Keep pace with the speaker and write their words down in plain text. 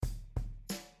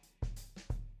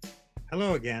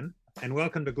Hello again, and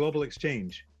welcome to Global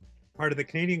Exchange, part of the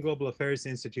Canadian Global Affairs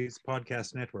Institute's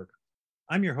podcast network.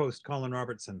 I'm your host, Colin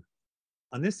Robertson.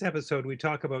 On this episode, we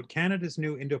talk about Canada's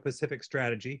new Indo-Pacific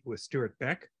strategy with Stuart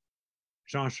Beck,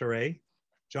 Jean Charest,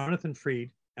 Jonathan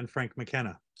Freed, and Frank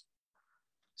McKenna.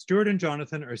 Stuart and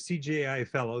Jonathan are CGAI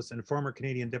fellows and former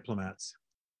Canadian diplomats.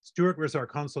 Stuart was our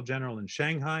Consul General in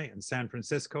Shanghai and San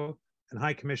Francisco and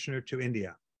High Commissioner to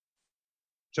India.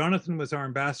 Jonathan was our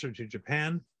ambassador to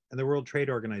Japan and the World Trade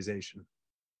Organization.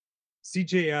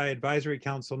 CGAI Advisory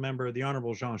Council member, the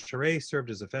Honorable Jean Charest, served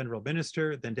as a federal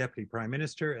minister, then deputy prime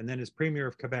minister, and then as premier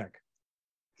of Quebec.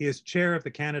 He is chair of the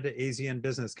Canada-ASEAN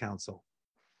Business Council.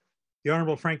 The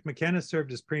Honorable Frank McKenna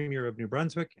served as premier of New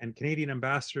Brunswick and Canadian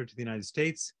ambassador to the United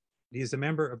States. He is a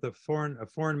member of the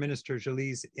Foreign Minister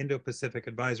Jolie's Indo-Pacific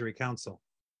Advisory Council.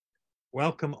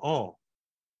 Welcome all.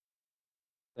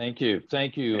 Thank you,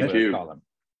 Colin.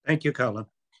 Thank you, Colin.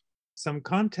 Some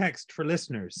context for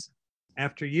listeners.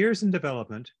 After years in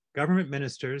development, government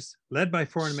ministers, led by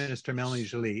Foreign Minister Melanie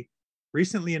Joly,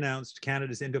 recently announced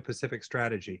Canada's Indo-Pacific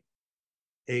strategy.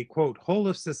 A, quote, whole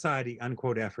of society,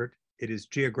 unquote, effort. It is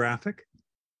geographic,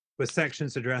 with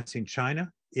sections addressing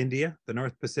China, India, the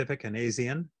North Pacific, and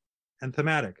ASEAN, and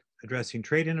thematic, addressing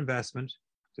trade and investment,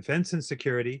 defense and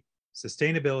security,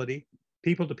 sustainability,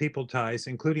 people-to-people ties,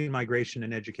 including migration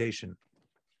and education.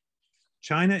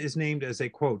 China is named as a,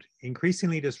 quote,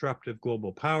 increasingly disruptive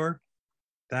global power.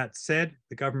 That said,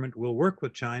 the government will work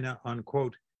with China on,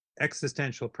 quote,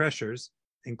 existential pressures,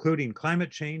 including climate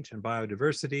change and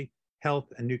biodiversity,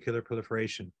 health, and nuclear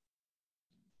proliferation.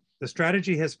 The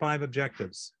strategy has 5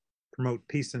 objectives: promote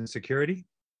peace and security,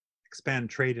 expand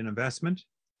trade and investment,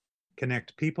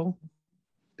 connect people,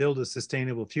 build a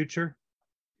sustainable future,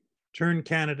 turn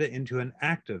Canada into an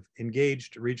active,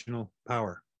 engaged regional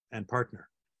power and partner.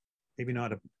 Maybe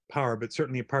not a power, but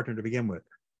certainly a partner to begin with.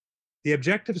 The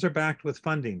objectives are backed with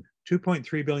funding,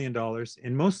 $2.3 billion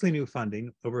in mostly new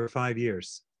funding over 5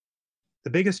 years. The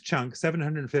biggest chunk,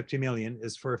 $750 million,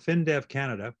 is for FinDev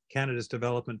Canada, Canada's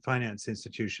development finance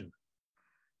institution.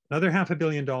 Another $500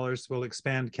 million will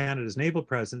expand Canada's naval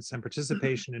presence and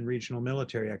participation in regional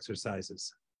military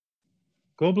exercises.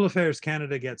 Global Affairs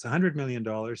Canada gets $100 million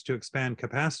to expand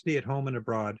capacity at home and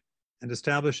abroad and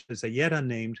establish as a yet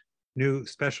unnamed new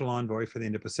special envoy for the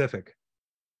Indo-Pacific.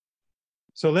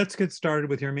 So let's get started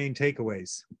with your main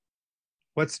takeaways.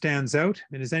 What stands out,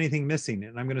 and is anything missing?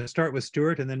 And I'm going to start with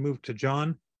Stuart and then move to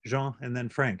John, Jean, and then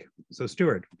Frank. So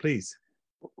Stuart, please.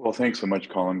 Well, thanks so much,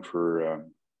 Colin, for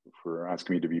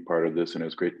asking me to be part of this, and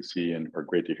it's great to see or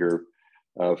great to hear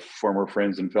former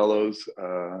friends and fellows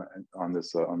on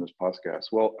this podcast.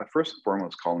 Well, first and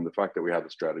foremost, Colin, the fact that we have a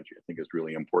strategy, I think, is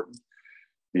really important.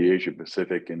 The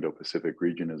Asia-Pacific, Indo-Pacific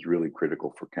region is really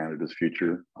critical for Canada's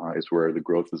future. It's where the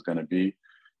growth is going to be,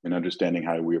 and understanding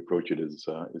how we approach it is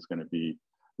going to be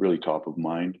really top of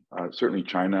mind. Certainly,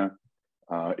 China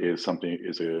is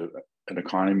an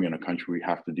economy and a country we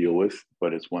have to deal with,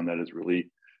 but it's one that is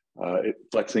really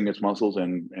flexing its muscles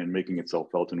and making itself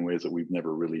felt in ways that we've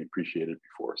never really appreciated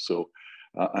before. So,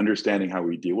 understanding how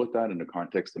we deal with that in the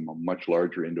context of a much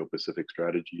larger Indo-Pacific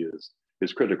strategy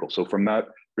is critical. So, from that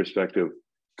perspective,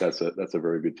 that's a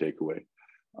very good takeaway.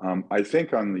 I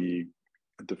think on the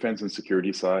defense and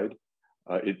security side,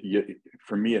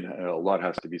 for me, a lot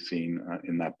has to be seen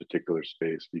in that particular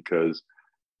space, because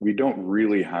we don't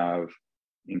really have,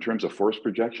 in terms of force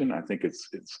projection, I think it's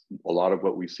a lot of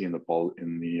what we see in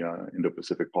the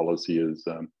Indo-Pacific policy is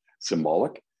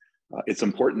symbolic. It's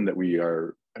important that we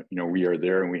are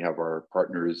there and we have our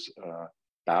partners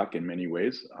back in many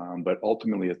ways, but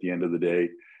ultimately, at the end of the day,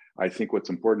 I think what's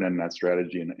important in that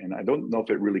strategy, and I don't know if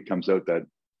it really comes out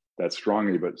that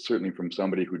strongly, but certainly from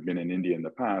somebody who'd been in India in the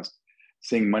past,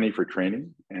 seeing money for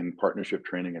training and partnership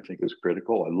training, I think, is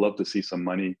critical. I'd love to see some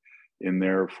money in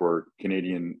there for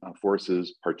Canadian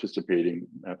forces participating,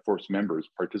 force members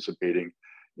participating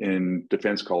in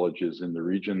defense colleges in the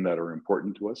region that are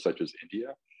important to us, such as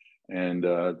India. And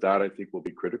that, I think, will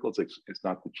be critical. It's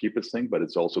not the cheapest thing, but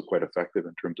it's also quite effective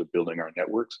in terms of building our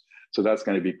networks. So that's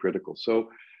going to be critical. So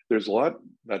there's a lot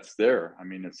that's there. I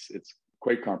mean, it's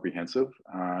quite comprehensive,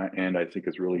 and I think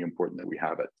it's really important that we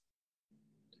have it.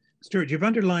 Stuart, you've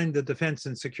underlined the defense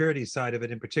and security side of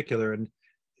it in particular, and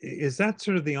is that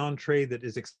sort of the entree that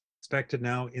is expected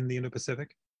now in the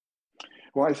Indo-Pacific?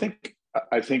 Well, I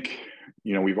think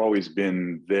we've always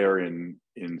been there in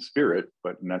spirit,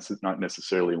 but that's not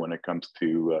necessarily when it comes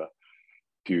to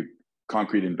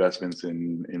concrete investments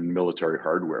in military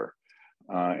hardware.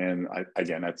 And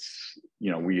that's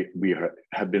we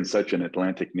have been such an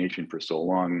Atlantic nation for so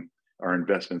long. Our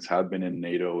investments have been in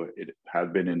NATO. It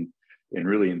have been and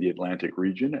really in the Atlantic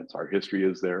region. It's our history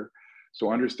is there.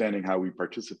 So understanding how we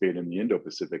participate in the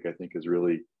Indo-Pacific, I think is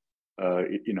really,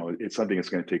 it's something that's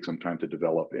going to take some time to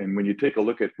develop. And when you take a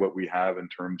look at what we have in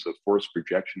terms of force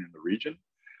projection in the region,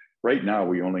 right now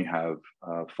we only have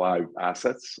 5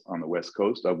 assets on the West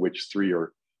Coast, of which 3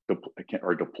 are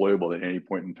deployable at any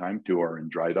point in time. 2 are in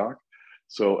dry dock.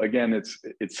 So again,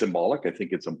 it's symbolic. I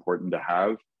think it's important to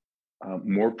have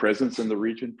more presence in the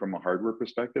region from a hardware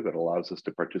perspective. It allows us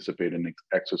to participate in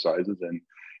exercises,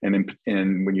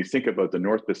 and when you think about the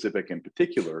North Pacific in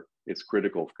particular, it's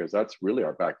critical because that's really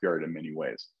our backyard in many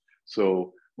ways.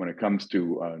 So when it comes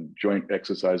to joint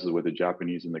exercises with the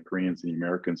Japanese and the Koreans and the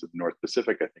Americans in the North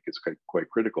Pacific, I think it's quite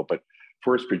critical. But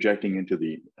first, projecting into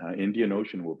the Indian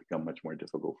Ocean will become much more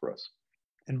difficult for us.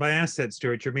 And by assets,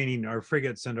 Stuart, you're meaning our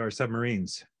frigates and our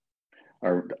submarines.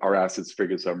 Our assets,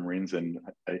 frigates, submarines, and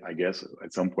I guess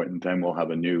at some point in time we'll have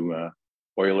a new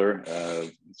oiler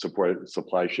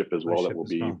supply ship as well that will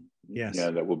be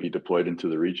that will be deployed into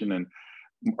the region. And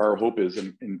our hope is,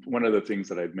 and one of the things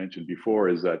that I've mentioned before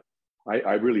is that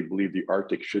I really believe the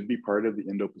Arctic should be part of the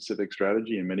Indo-Pacific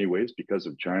strategy in many ways because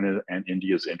of China and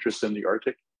India's interest in the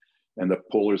Arctic and the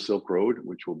Polar Silk Road,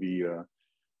 which will be,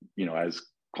 as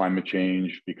climate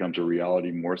change becomes a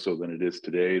reality more so than it is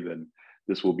today, then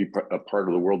this will be a part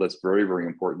of the world that's very, very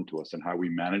important to us, and how we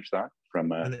manage that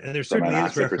from a. And there certainly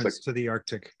is reference to the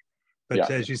Arctic,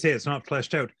 but as you say, it's not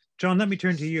fleshed out. John, let me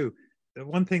turn to you. The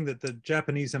one thing that the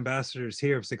Japanese ambassadors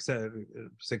here,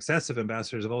 successive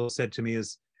ambassadors, have always said to me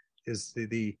is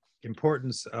the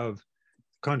importance of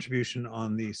contribution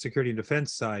on the security and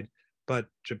defense side. But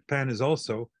Japan is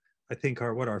also, I think,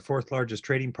 our 4th largest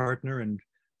trading partner and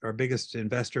our biggest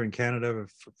investor in Canada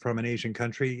from an Asian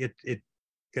country. It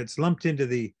gets lumped into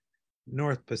the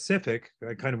North Pacific.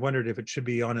 I kind of wondered if it should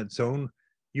be on its own.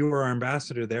 You were our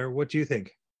ambassador there. What do you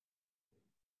think?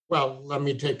 Well, let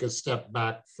me take a step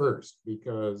back first,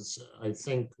 because I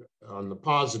think on the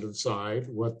positive side,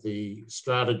 what the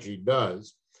strategy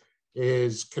does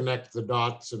is connect the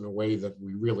dots in a way that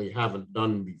we really haven't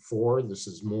done before. This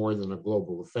is more than a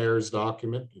global affairs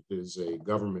document. It is a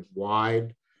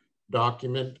government-wide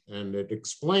document, and it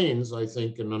explains, I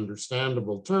think, in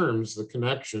understandable terms, the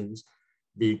connections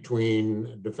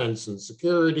between defense and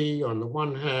security on the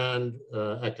one hand,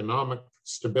 economic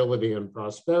stability and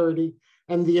prosperity,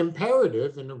 and the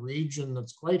imperative in a region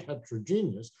that's quite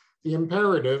heterogeneous, the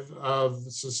imperative of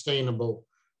sustainable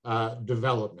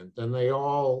development, and they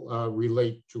all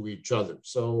relate to each other.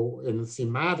 So in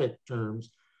thematic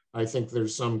terms, I think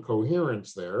there's some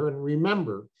coherence there. And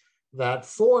remember that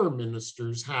 4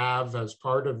 ministers have, as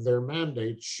part of their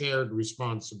mandate, shared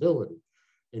responsibility,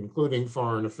 including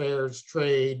foreign affairs,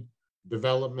 trade,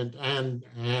 development,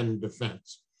 and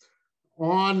defense.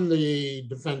 On the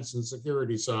defense and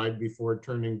security side, before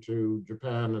turning to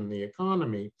Japan and the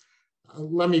economy,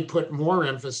 let me put more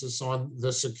emphasis on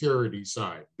the security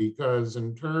side, because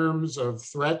in terms of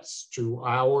threats to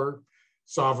our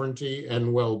sovereignty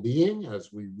and well-being,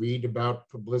 as we read about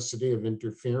publicity of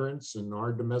interference in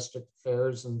our domestic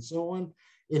affairs and so on,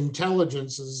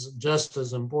 intelligence is just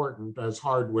as important as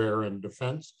hardware and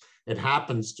defense. It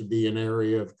happens to be an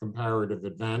area of comparative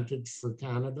advantage for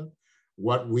Canada.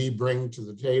 What we bring to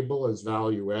the table as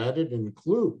value added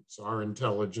includes our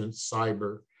intelligence,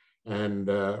 cyber, and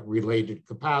related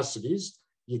capacities.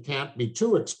 You can't be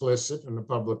too explicit in a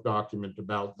public document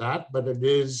about that, but it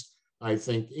is, I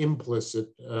think, implicit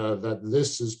that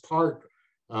this is part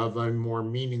of a more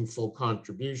meaningful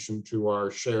contribution to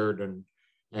our shared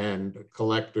and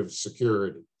collective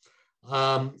security.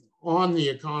 On the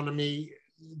economy,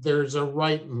 there's a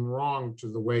right and wrong to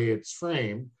the way it's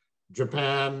framed.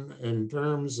 Japan, in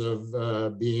terms of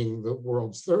being the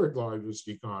world's 3rd largest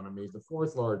economy, the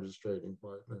 4th largest trading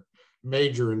partner,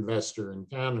 major investor in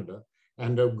Canada,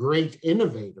 and a great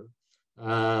innovator,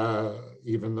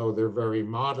 even though they're very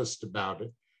modest about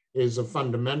it, is a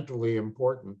fundamentally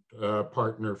important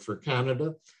partner for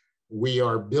Canada. We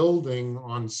are building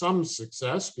on some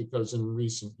success because in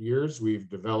recent years, we've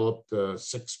developed a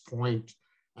 6-point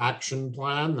action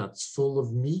plan that's full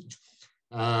of meat.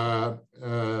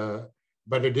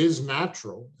 But it is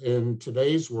natural in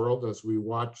today's world, as we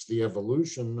watch the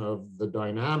evolution of the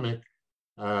dynamic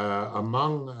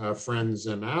among friends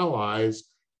and allies,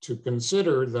 to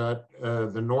consider that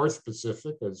the North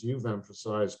Pacific, as you've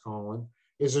emphasized, Colin,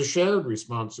 is a shared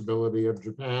responsibility of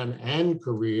Japan and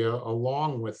Korea,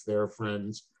 along with their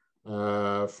friends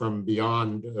from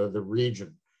beyond the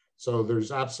region. So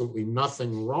there's absolutely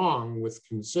nothing wrong with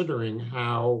considering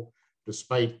how,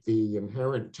 despite the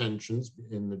inherent tensions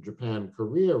in the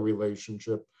Japan-Korea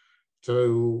relationship,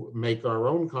 to make our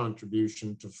own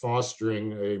contribution to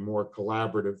fostering a more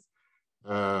collaborative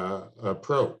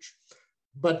approach.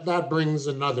 But that brings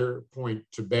another point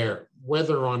to bear,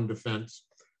 whether on defense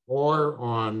or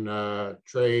on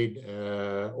trade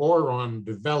or on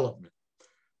development.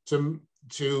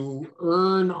 To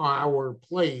earn our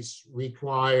place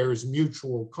requires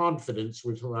mutual confidence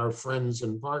with our friends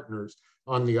and partners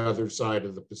on the other side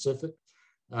of the Pacific.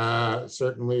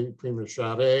 Certainly, Premier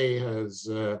Charest has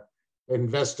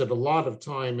invested a lot of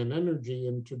time and energy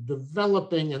into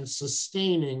developing and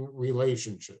sustaining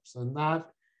relationships. And that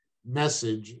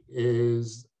message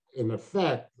is, in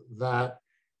effect, that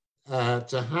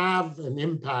to have an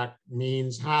impact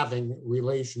means having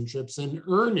relationships and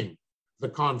earning the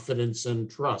confidence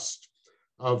and trust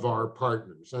of our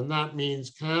partners. And that means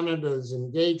Canada's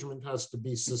engagement has to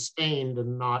be sustained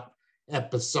and not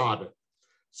episodic.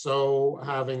 So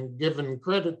having given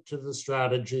credit to the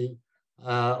strategy,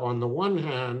 on the one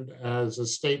hand, as a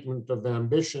statement of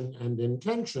ambition and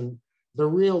intention, the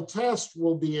real test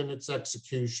will be in its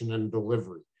execution and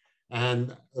delivery.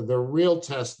 And the real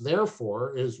test,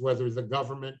 therefore, is whether the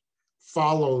government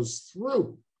follows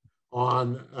through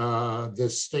on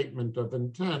this statement of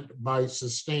intent by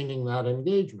sustaining that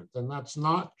engagement. And that's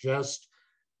not just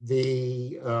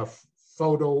the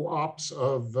photo ops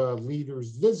of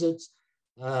leaders' visits,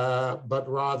 but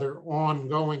rather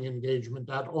ongoing engagement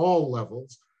at all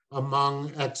levels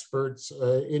among experts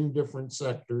in different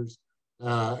sectors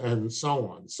and so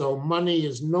on. So money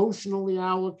is notionally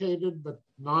allocated, but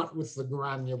not with the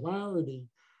granularity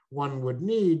one would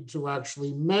need to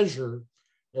actually measure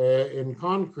in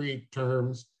concrete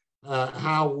terms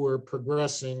how we're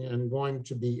progressing and going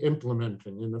to be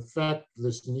implementing. In effect,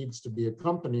 this needs to be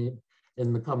accompanied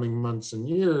in the coming months and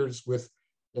years with,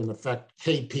 in effect,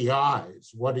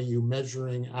 KPIs. What are you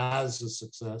measuring as a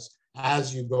success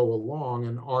as you go along,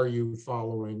 and are you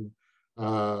following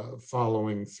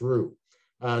through?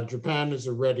 Japan is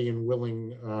a ready and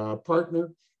willing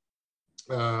partner.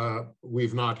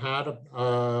 We've not had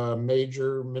a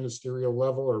major ministerial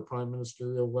level or prime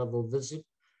ministerial level visit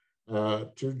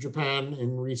to Japan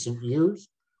in recent years.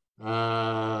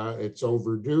 It's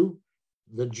overdue.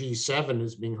 The G7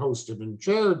 is being hosted and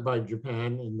chaired by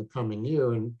Japan in the coming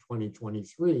year in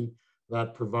 2023.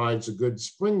 That provides a good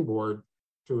springboard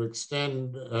to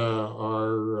extend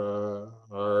our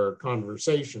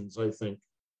conversations, I think,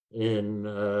 in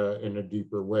a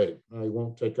deeper way. I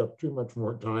won't take up too much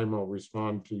more time. I'll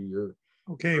respond to your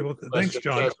Okay, well, thanks,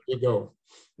 John. As we go.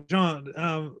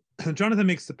 Jonathan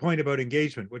makes the point about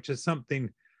engagement, which is something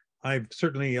I've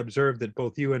certainly observed that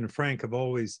both you and Frank have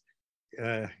always,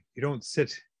 you don't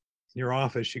sit in your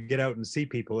office, you get out and see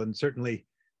people. And certainly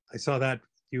I saw that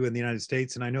you in the United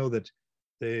States, and I know that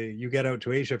you get out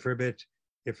to Asia for a bit,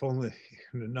 if only,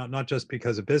 not just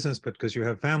because of business, but because you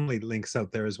have family links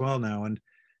out there as well now. And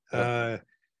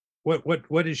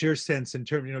what is your sense in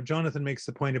terms, Jonathan makes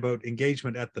the point about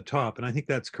engagement at the top, and I think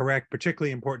that's correct,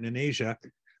 particularly important in Asia.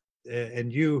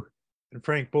 And you and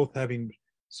Frank, both having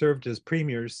served as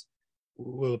premiers,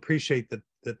 will appreciate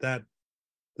that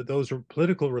those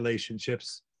political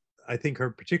relationships, I think,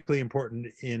 are particularly important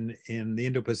in the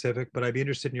Indo-Pacific. But I'd be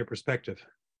interested in your perspective.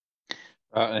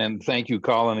 And thank you,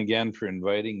 Colin, again for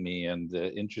inviting me. And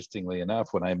interestingly enough,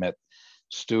 when I met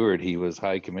Stuart, he was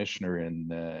High Commissioner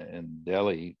in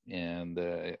Delhi, and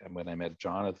when I met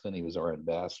Jonathan, he was our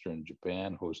ambassador in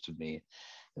Japan, hosted me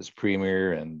as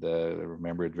Premier, and I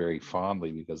remember it very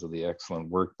fondly because of the excellent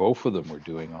work both of them were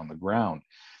doing on the ground.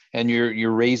 And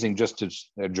you're raising, just to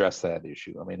address that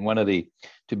issue, I mean,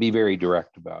 to be very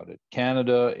direct about it,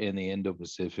 Canada in the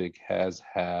Indo-Pacific has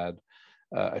had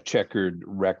a checkered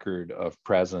record of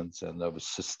presence and of a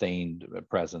sustained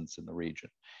presence in the region.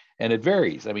 And it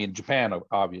varies. I mean, Japan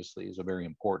obviously is a very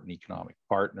important economic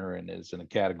partner and is in a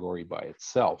category by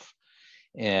itself,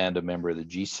 and a member of the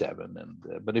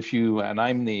G7. But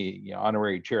I'm the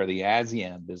honorary chair of the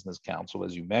ASEAN Business Council,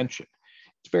 as you mentioned.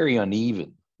 It's very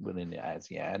uneven within the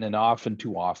ASEAN, and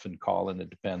too often, Colin,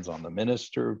 it depends on the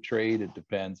Minister of Trade. It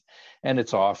depends, and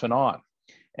it's off and on.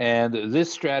 And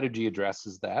this strategy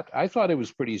addresses that. I thought it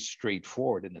was pretty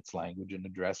straightforward in its language in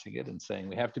addressing it and saying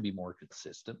we have to be more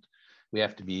consistent. We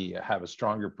have to have a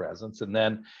stronger presence. And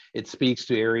then it speaks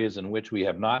to areas in which we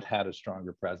have not had a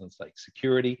stronger presence, like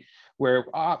security, where,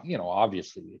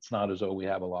 obviously it's not as though we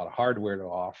have a lot of hardware to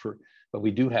offer, but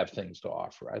we do have things to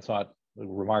offer. I thought the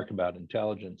remark about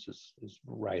intelligence is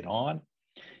right on.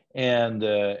 And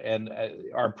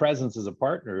our presence as a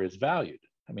partner is valued.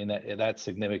 I mean, that's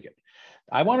significant.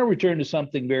 I want to return to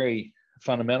something very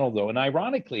fundamental, though, and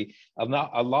ironically, a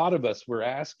lot of us were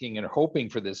asking and hoping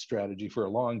for this strategy for a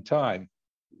long time.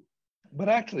 But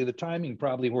actually, the timing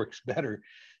probably works better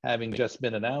having just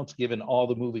been announced, given all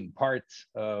the moving parts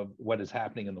of what is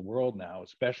happening in the world now,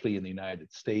 especially in the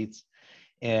United States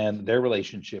and their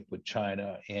relationship with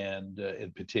China and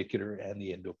in particular, and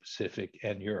the Indo-Pacific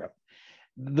and Europe.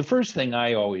 The first thing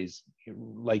I always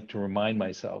like to remind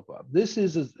myself of,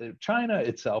 China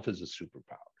itself is a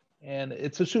superpower, and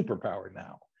it's a superpower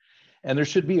now. And there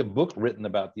should be a book written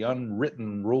about the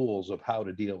unwritten rules of how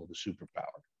to deal with a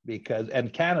superpower,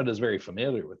 and Canada is very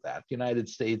familiar with that. The United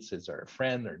States is our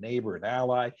friend, our neighbor, and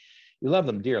ally. We love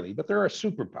them dearly, but they're a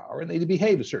superpower and they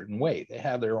behave a certain way. They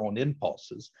have their own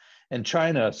impulses. And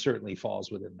China certainly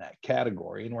falls within that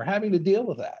category. And we're having to deal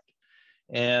with that.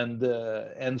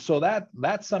 And so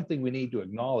that's something we need to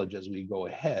acknowledge as we go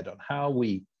ahead on how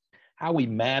we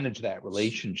manage that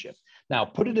relationship. Now,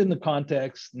 put it in the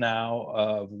context now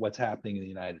of what's happening in the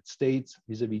United States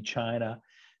vis-a-vis China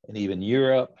and even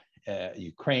Europe,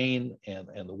 Ukraine,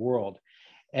 and the world.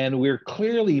 And we're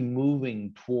clearly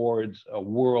moving towards a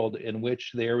world in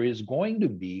which there is going to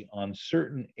be, on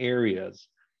certain areas,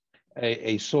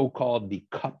 a so-called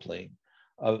decoupling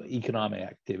of economic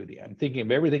activity. I'm thinking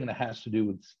of everything that has to do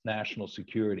with national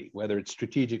security, whether it's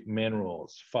strategic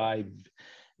minerals,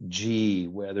 5G,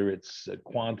 whether it's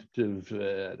quantitative,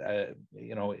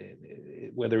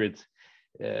 whether it's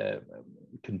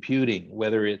computing,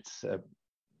 whether it's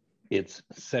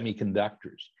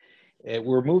semiconductors.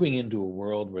 We're moving into a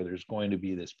world where there's going to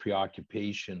be this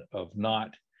preoccupation of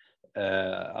not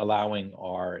allowing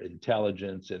our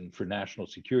intelligence and for national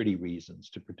security reasons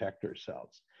to protect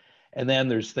ourselves. And then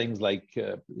there's things like,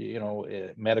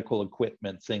 medical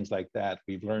equipment, things like that.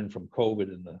 We've learned from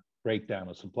COVID and the breakdown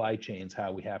of supply chains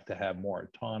how we have to have more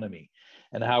autonomy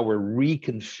and how we're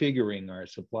reconfiguring our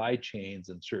supply chains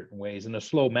in certain ways in a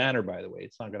slow manner, by the way.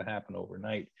 It's not going to happen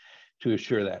overnight, to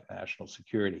assure that national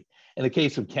security. In the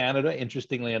case of Canada,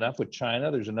 interestingly enough, with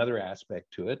China, there's another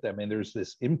aspect to it. I mean, there's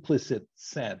this implicit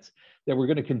sense that we're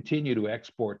going to continue to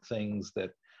export things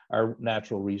that are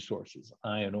natural resources,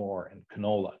 iron ore and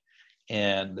canola,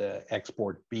 and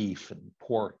export beef and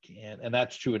pork. And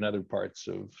that's true in other parts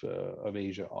of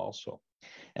Asia also.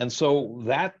 And so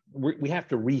that we have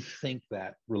to rethink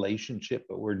that relationship,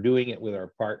 but we're doing it with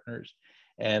our partners,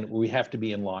 and we have to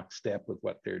be in lockstep with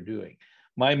what they're doing.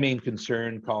 My main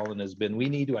concern, Colin, has been we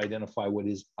need to identify what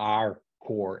is our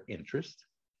core interest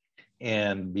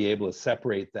and be able to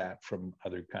separate that from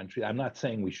other countries. I'm not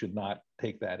saying we should not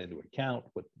take that into account,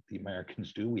 what the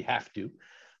Americans do. We have to,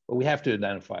 but we have to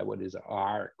identify what is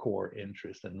our core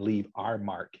interest and leave our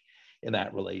mark in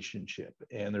that relationship.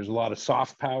 And there's a lot of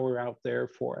soft power out there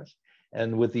for us.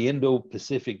 And with the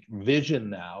Indo-Pacific vision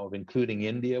now of including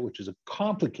India, which is a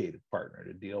complicated partner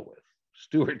to deal with,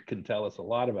 Stuart can tell us a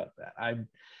lot about that.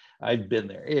 I've been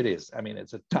there. It is. I mean,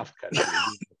 it's a tough country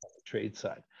on the trade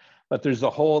side. But there's the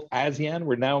whole ASEAN.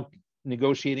 We're now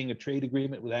negotiating a trade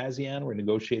agreement with ASEAN. We're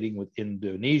negotiating with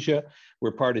Indonesia.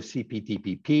 We're part of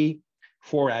CPTPP.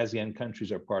 4 ASEAN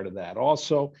countries are part of that.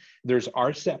 Also, there's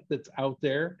RCEP that's out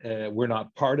there. We're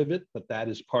not part of it, but that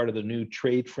is part of the new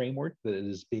trade framework that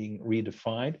is being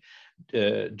redefined.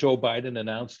 Joe Biden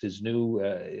announced his new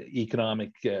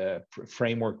economic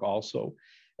framework also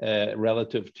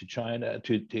relative to China,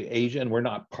 to Asia, and we're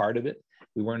not part of it.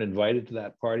 We weren't invited to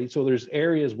that party. So there's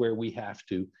areas where we have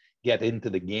to get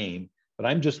into the game, but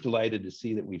I'm just delighted to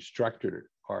see that we've structured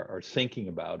our thinking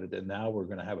about it, and now we're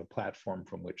going to have a platform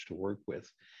from which to work with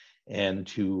and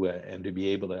to be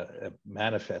able to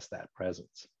manifest that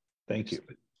presence. Thank you.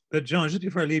 But John, just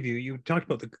before I leave you, you talked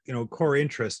about the core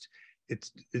interest.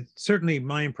 It's certainly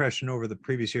my impression over the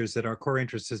previous years that our core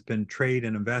interest has been trade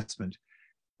and investment.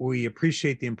 We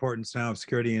appreciate the importance now of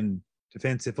security and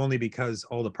defense, if only because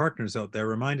all the partners out there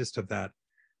remind us of that.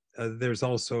 There's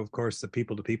also, of course, the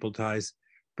people-to-people ties.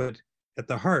 But at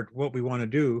the heart, what we want to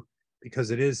do,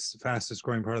 because it is the fastest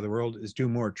growing part of the world, is do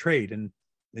more trade. And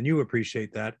you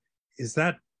appreciate that. Is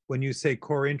that when you say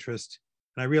core interest,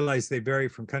 and I realize they vary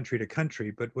from country to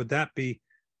country, but would that be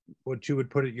what you would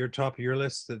put at your top of your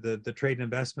list, the trade and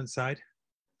investment side?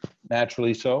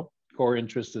 Naturally so. Core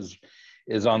interest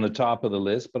is on the top of the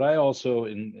list, but I also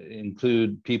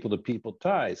include people-to-people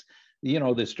ties.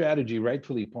 The strategy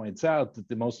rightfully points out that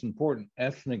the most important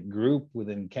ethnic group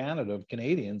within Canada of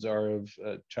Canadians are of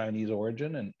Chinese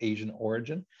origin and Asian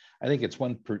origin. I think it's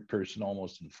one person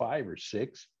almost in 5 or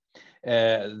 6.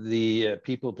 The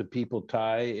people-to-people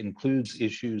tie includes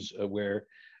issues where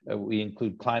we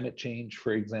include climate change,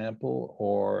 for example,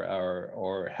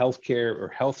 or healthcare or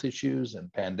health issues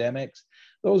and pandemics.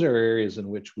 Those are areas in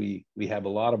which we have a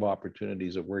lot of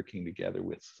opportunities of working together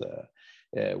with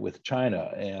with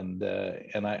China. And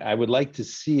I would like to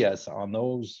see us on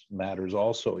those matters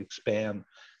also expand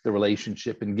the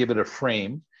relationship and give it a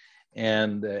frame,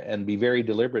 and be very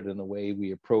deliberate in the way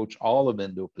we approach all of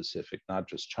Indo-Pacific, not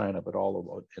just China, but all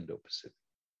of Indo-Pacific.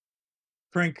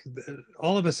 Frank,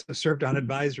 all of us have served on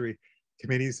advisory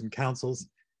committees and councils,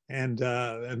 and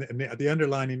the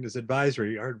underlining is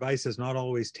advisory. Our advice is not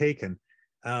always taken.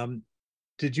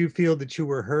 Did you feel that you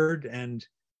were heard and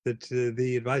that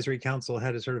the advisory council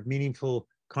had a sort of meaningful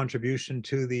contribution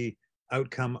to the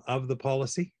outcome of the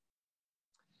policy?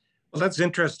 Well, that's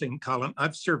interesting, Colin.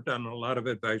 I've served on a lot of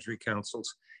advisory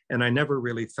councils, and I never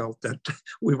really felt that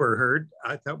we were heard.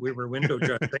 I thought we were window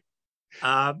dressing,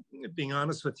 being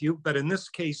honest with you. But in this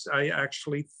case, I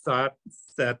actually thought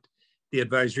that the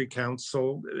advisory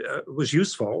council was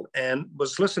useful and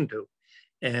was listened to.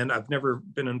 And I've never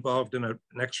been involved in an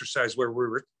exercise where we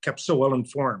were kept so well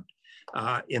informed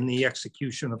in the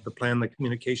execution of the plan, the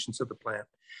communications of the plan.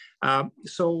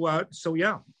 So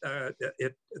yeah,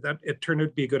 it turned out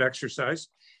to be a good exercise.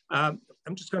 I'm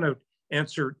just going to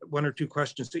answer one or two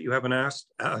questions that you haven't asked.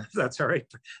 If that's all right.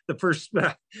 The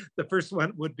first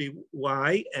one would be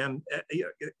why, and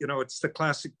it's the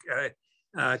classic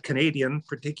Canadian,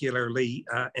 particularly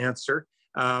answer.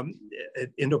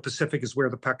 Indo-Pacific is where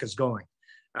the puck is going,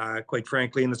 quite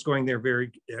frankly, and it's going there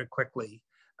very quickly.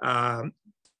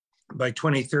 By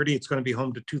 2030, it's going to be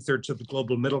home to 2/3 of the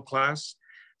global middle class.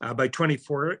 By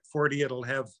 2040, it'll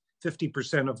have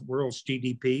 50% of the world's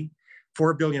GDP,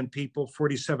 4 billion people,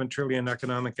 47 trillion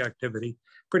economic activity.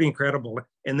 Pretty incredible.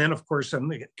 And then, of course, on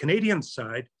the Canadian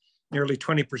side, nearly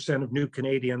 20% of new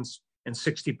Canadians and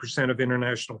 60% of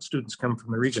international students come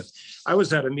from the region. I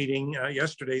was at a meeting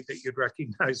yesterday that you'd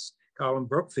recognize, Colin,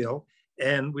 Brookfield,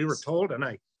 and we were told, and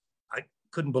I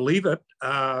couldn't believe it,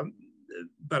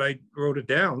 but I wrote it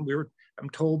down. I'm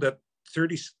told that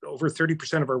over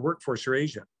 30% of our workforce are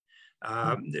Asian.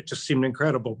 It just seemed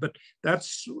incredible, but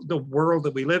that's the world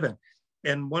that we live in.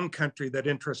 And one country that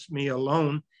interests me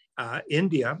alone,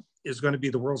 India, is going to be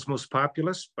the world's most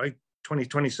populous by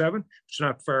 2027, which is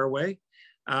not far away.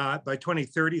 By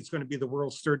 2030, it's going to be the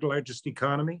world's third largest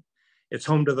economy. It's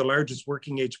home to the largest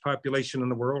working age population in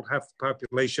the world, half the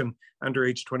population under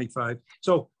age 25.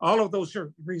 So all of those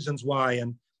are reasons why.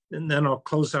 And then I'll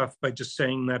close off by just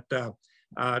saying that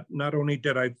not only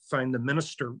did I find the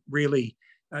minister really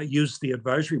use the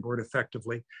advisory board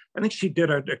effectively, I think she did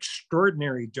an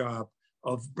extraordinary job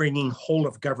of bringing whole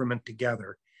of government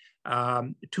together.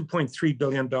 $2.3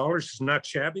 billion is not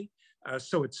shabby.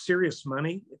 So it's serious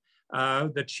money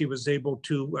that she was able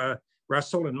to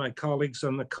wrestle, and my colleagues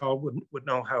on the call would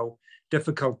know how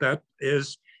difficult that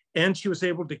is. And she was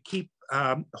able to keep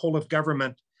whole of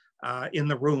government in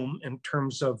the room in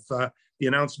terms of the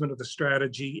announcement of the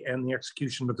strategy and the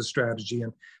execution of the strategy.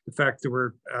 And the fact there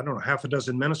were, I don't know, half a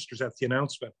dozen ministers at the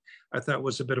announcement, I thought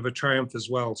was a bit of a triumph as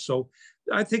well. So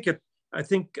I think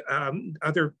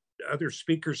other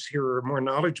speakers here are more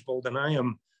knowledgeable than I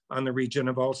am on the region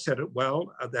have all said it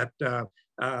well, that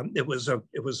it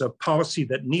was a policy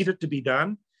that needed to be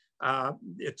done.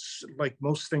 It's like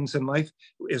most things in life,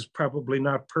 is probably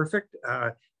not perfect,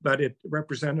 but it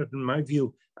represented, in my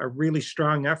view, a really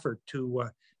strong effort to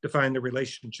define the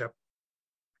relationship.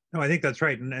 No, I think that's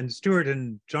right. And Stuart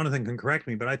and Jonathan can correct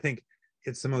me, but I think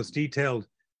it's the most detailed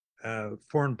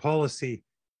foreign policy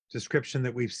description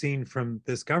that we've seen from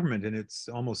this government in its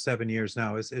almost 7 years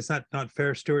now. Is that not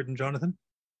fair, Stuart and Jonathan?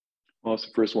 Well, it's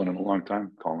the first one in a long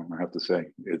time, Colin, I have to say.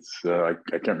 It's I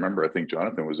can't remember. I think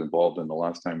Jonathan was involved in the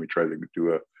last time we tried to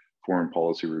do a foreign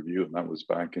policy review, and that was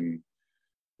back in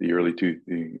the early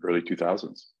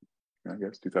 2000s. I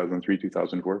guess 2003,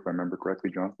 2004, if I remember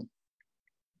correctly, Jonathan.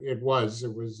 It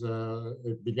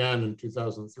began in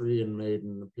 2003 and made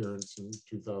an appearance in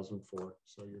 2004.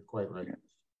 So you're quite right.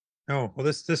 Oh, well,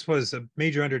 this was a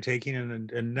major undertaking,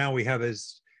 and now we have,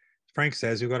 as Frank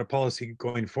says, we've got a policy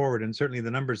going forward, and certainly the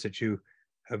numbers that you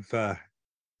have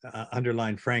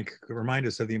underlined, Frank, remind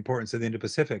us of the importance of the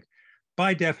Indo-Pacific.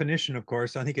 By definition, of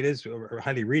course, I think it is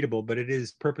highly readable, but it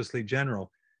is purposely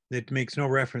general. It makes no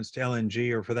reference to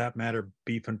LNG, or for that matter,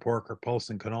 beef and pork or pulse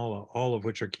and canola, all of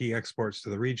which are key exports to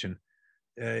the region.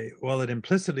 While it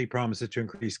implicitly promises to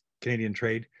increase Canadian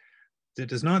trade, it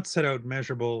does not set out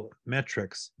measurable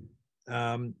metrics.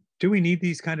 Do we need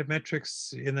these kind of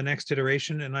metrics in the next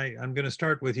iteration? And I'm going to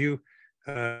start with you,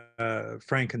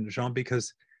 Frank and Jean,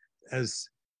 because as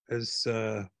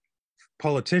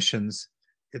politicians,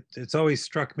 it's always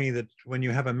struck me that when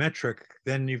you have a metric,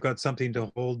 then you've got something to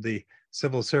hold the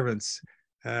civil servants'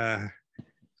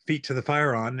 feet to the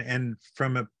fire on. And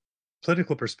from a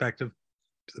political perspective,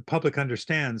 the public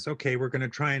understands, okay, we're going to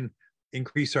try and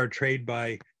increase our trade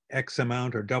by X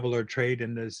amount or double our trade.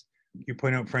 And as you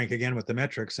point out, Frank, again with the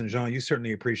metrics, and Jean, you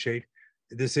certainly appreciate,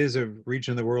 this is a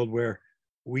region of the world where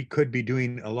we could be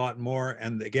doing a lot more.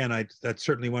 And again, that's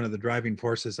certainly one of the driving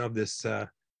forces of this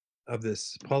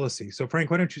policy. So Frank,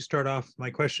 why don't you start off? My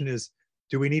question is,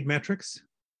 do we need metrics?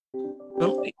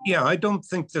 Well, yeah, I don't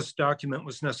think this document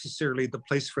was necessarily the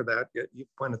place for that. You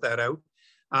pointed that out.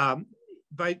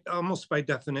 Almost by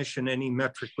definition, any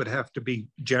metric would have to be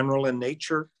general in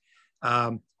nature.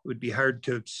 It would be hard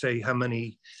to say how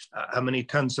many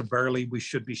tons of barley we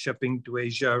should be shipping to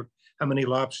Asia, how many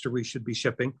lobster we should be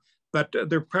shipping. But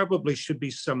there probably should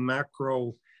be some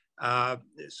macro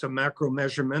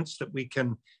measurements that we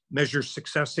can measure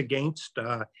success against,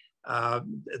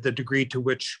 the degree to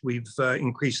which we've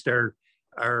increased our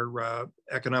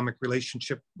economic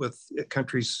relationship with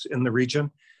countries in the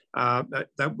region.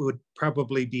 That would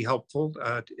probably be helpful.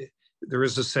 There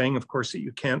is a saying, of course, that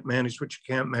you can't manage what you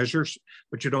can't measure,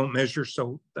 but you don't measure,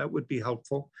 so that would be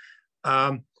helpful.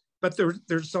 But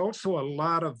there's also a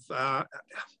lot of, I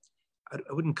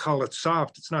wouldn't call it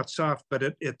soft, it's not soft,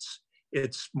 but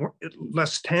it's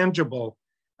less tangible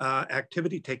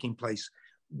activity taking place.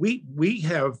 We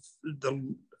have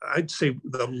I'd say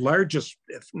the largest,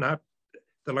 if not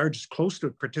the largest, close to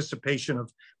participation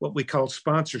of what we call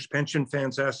sponsors, pension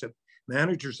funds, asset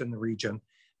managers in the region.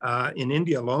 In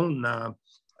India alone,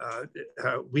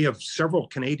 we have several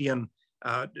Canadian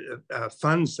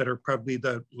funds that are probably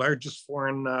the largest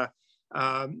foreign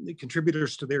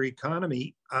contributors to their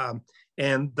economy.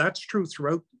 And that's true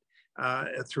throughout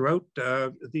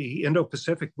the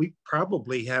Indo-Pacific. We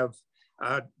probably have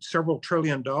several $1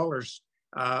 trillion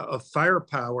of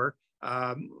firepower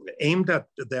aimed at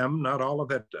them. Not all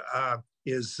of it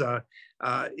is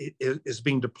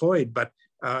being deployed, but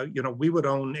we would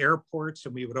own airports,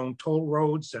 and we would own toll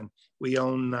roads, and we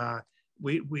own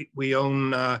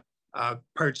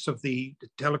parts of the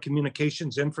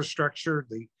telecommunications infrastructure.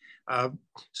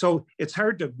 So it's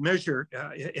hard to measure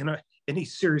in any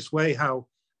serious way how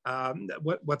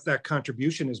what that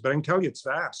contribution is, but I can tell you it's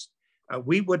vast.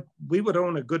 We would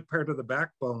own a good part of the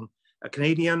backbone.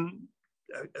 Canadian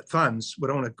funds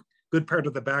would own a good part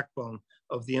of the backbone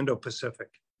of the Indo-Pacific,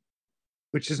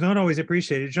 which is not always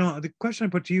appreciated. Jean, the question I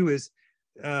put to you is,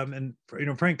 and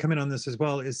Frank, come in on this as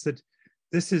well, is that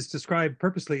this is described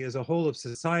purposely as a whole of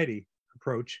society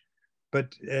approach,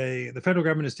 but the federal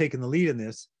government has taken the lead in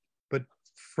this. But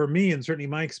for me, and certainly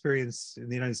my experience in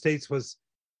the United States, was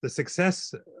the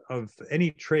success of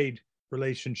any trade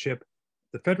relationship.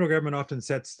 The federal government often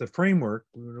sets the framework.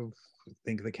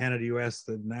 Think of the Canada-US,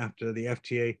 the NAFTA, the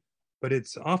FTA, but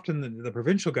it's often the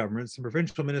provincial governments, the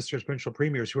provincial ministers, provincial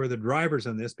premiers who are the drivers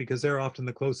on this, because they're often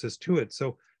the closest to it.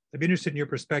 So I'd be interested in your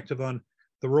perspective on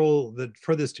the role that,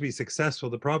 for this to be successful,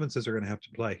 the provinces are going to have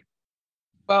to play.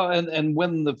 Well, and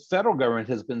when the federal government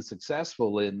has been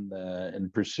successful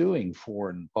in pursuing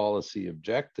foreign policy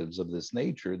objectives of this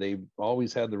nature, they've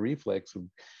always had the reflex of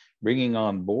bringing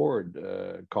on board,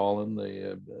 Colin,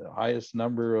 the highest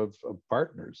number of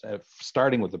partners,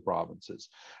 starting with the provinces,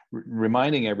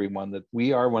 reminding everyone that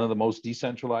we are one of the most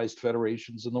decentralized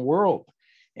federations in the world.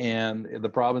 And the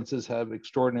provinces have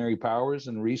extraordinary powers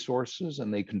and resources,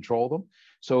 and they control them.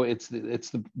 So it's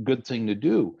the good thing to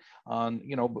do.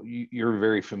 You're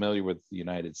very familiar with the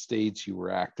United States. You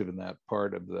were active in that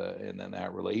part of in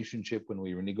that relationship when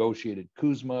we negotiated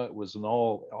CUSMA. It was an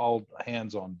all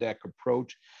hands on deck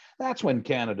approach. That's when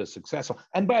Canada's successful.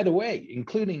 And by the way,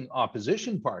 including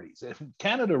opposition parties, if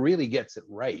Canada really gets it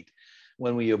right,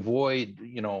 when we avoid,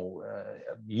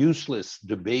 useless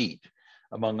debate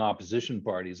among opposition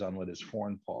parties on what is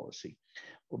foreign policy.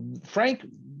 Frank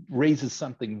raises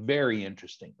something very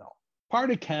interesting, though.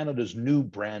 Part of Canada's new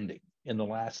branding in the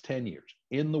last 10 years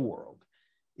in the world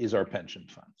is our pension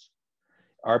funds.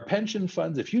 Our pension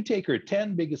funds, if you take our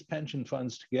 10 biggest pension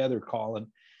funds together, Colin,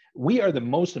 we are the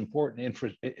most important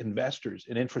investors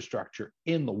in infrastructure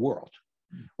in the world.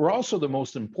 We're also the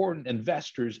most important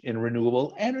investors in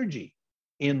renewable energy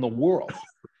in the world.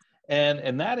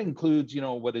 And that includes,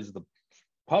 what is the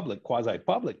public,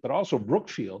 quasi-public, but also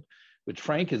Brookfield, which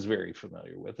Frank is very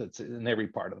familiar with. It's in every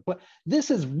part of the planet. This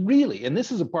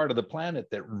is a part of the planet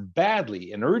that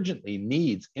badly and urgently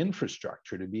needs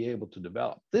infrastructure to be able to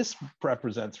develop. This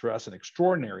represents for us an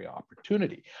extraordinary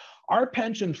opportunity. Our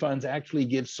pension funds actually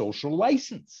give social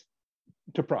license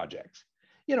to projects.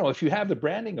 If you have the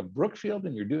branding of Brookfield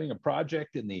and you're doing a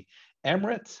project in the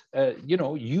Emirates,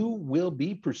 you will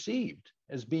be perceived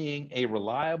as being a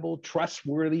reliable,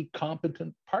 trustworthy,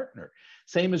 competent partner.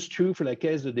 Same is true for la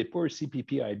Caisse de dépôt,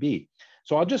 CPPIB.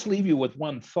 So I'll just leave you with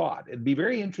one thought. It'd be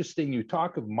very interesting. You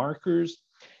talk of markers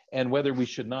and whether we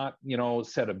should not,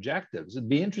 set objectives. It'd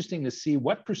be interesting to see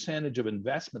what percentage of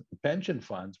investment the pension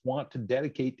funds want to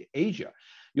dedicate to Asia.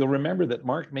 You'll remember that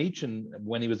Mark Machen,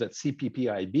 when he was at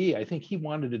CPPIB, I think he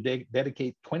wanted to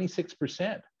dedicate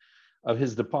 26% of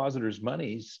his depositors'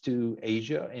 monies to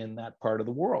Asia and that part of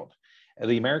the world.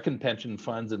 The American pension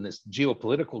funds in this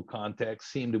geopolitical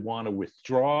context seem to want to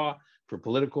withdraw for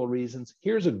political reasons.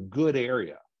 Here's a good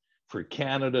area for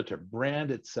Canada to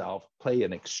brand itself, play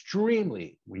an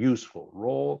extremely useful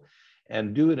role,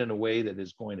 and do it in a way that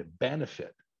is going to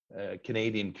benefit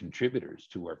Canadian contributors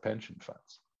to our pension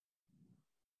funds.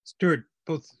 Stuart,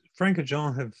 both Frank and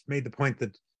Jean have made the point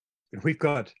that we've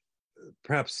got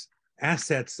perhaps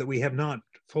assets that we have not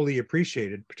fully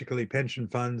appreciated, particularly pension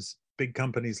funds, big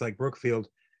companies like Brookfield.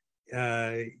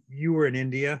 You were in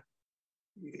India.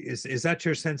 Is that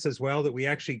your sense as well, that we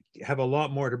actually have a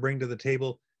lot more to bring to the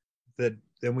table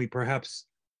than we perhaps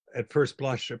at first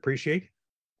blush appreciate?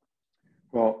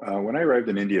 Well, when I arrived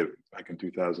in India back in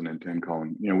 2010,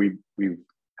 Colin, we've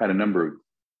had a number of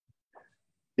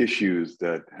issues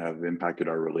that have impacted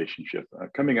our relationship.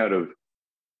 Coming out of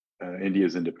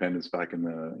India's independence back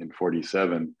in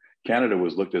 47, Canada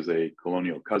was looked as a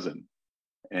colonial cousin.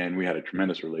 And we had a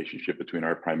tremendous relationship between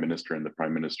our Prime Minister and the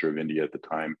Prime Minister of India at the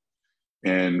time.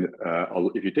 And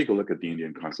if you take a look at the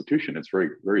Indian Constitution, it's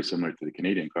very, very similar to the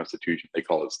Canadian Constitution. They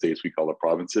call it states, we call it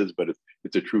provinces, but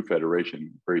it's a true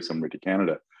federation, very similar to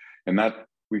Canada. And that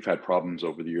we've had problems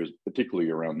over the years, particularly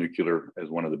around nuclear as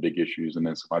one of the big issues, and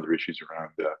then some other issues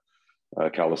around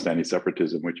Khalistani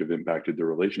separatism, which have impacted the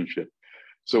relationship.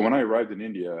 So when I arrived in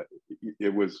India,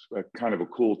 it was kind of a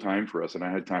cool time for us, and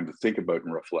I had time to think about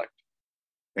and reflect.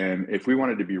 And if we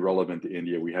wanted to be relevant to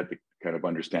India, we had to kind of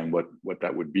understand what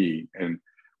that would be. And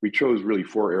we chose really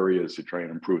 4 areas to try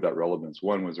and improve that relevance.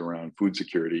 One was around food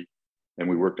security, and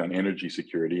we worked on energy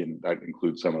security, and that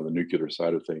includes some of the nuclear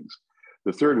side of things.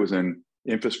 The third was in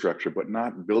infrastructure, but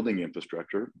not building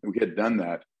infrastructure. We had done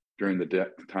that during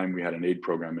the time we had an aid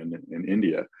program in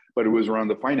India, but it was around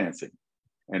the financing.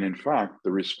 And in fact,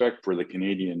 the respect for the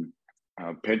Canadian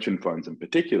pension funds in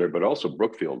particular, but also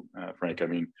Brookfield, Frank. I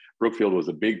mean, Brookfield was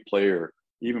a big player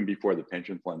even before the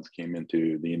pension funds came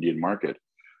into the Indian market.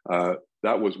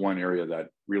 That was one area that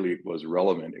really was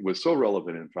relevant. It was so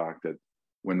relevant, in fact, that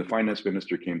when the finance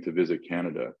minister came to visit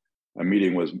Canada, a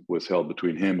meeting was held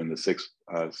between him and the 6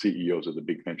 CEOs of the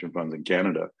big pension funds in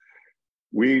Canada.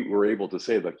 We were able to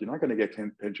say, look, you're not going to get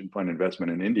pension fund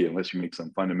investment in India unless you make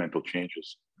some fundamental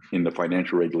changes in the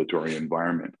financial regulatory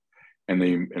environment. And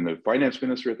the finance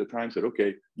minister at the time said,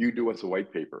 okay, you do us a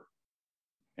white paper.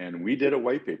 And we did a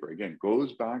white paper. Again,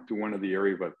 goes back to one of the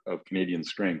areas of Canadian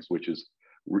strengths, which is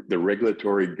the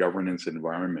regulatory governance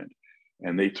environment.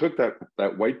 And they took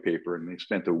that white paper and they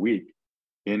spent a week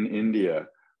in India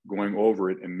going over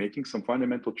it and making some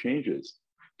fundamental changes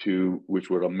which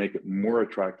would make it more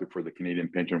attractive for the Canadian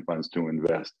pension funds to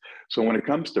invest. So when it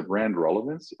comes to brand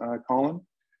relevance, Colin,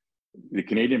 the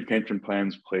Canadian pension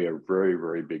plans play a very,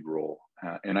 very big role.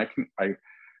 And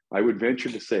I would venture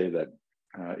to say that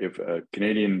if a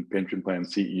Canadian pension plan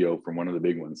CEO from one of the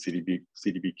big ones,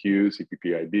 CDPQ,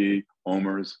 CPPIB,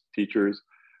 OMERS, teachers,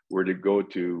 were to go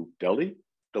to Delhi,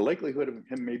 the likelihood of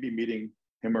him maybe meeting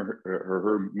him or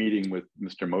her meeting with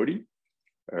Mr. Modi,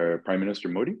 Prime Minister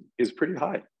Modi, is pretty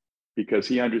high, because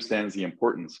he understands the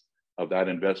importance of that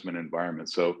investment environment.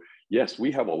 So yes,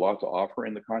 we have a lot to offer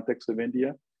in the context of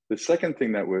India. The second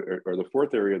thing or the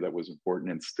fourth area that was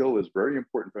important and still is very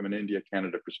important from an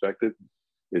India-Canada perspective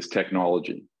is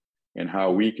technology, and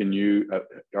how we can use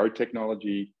our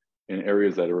technology in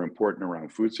areas that are important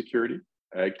around food security,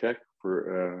 ag tech,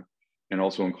 and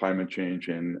also in climate change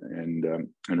and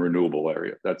renewable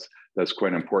area. That's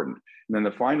quite important. And then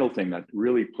the final thing that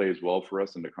really plays well for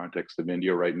us in the context of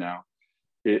India right now,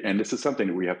 and this is something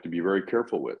that we have to be very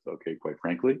careful with, okay, quite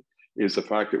frankly, is the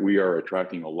fact that we are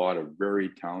attracting a lot of very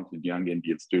talented young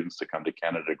Indian students to come to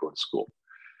Canada to go to school.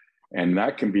 And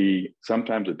that can be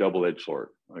sometimes a double-edged sword,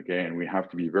 okay? And we have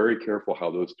to be very careful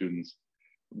how those students,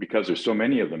 because there's so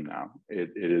many of them now,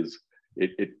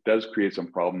 it does create some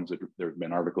problems. There have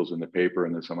been articles in the paper,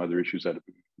 and there's some other issues that have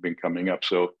been coming up.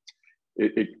 So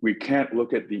we can't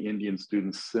look at the Indian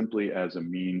students simply as a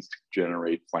means to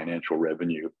generate financial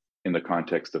revenue in the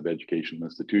context of educational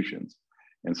institutions.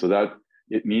 And so that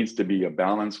it needs to be a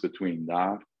balance between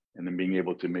that and then being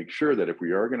able to make sure that if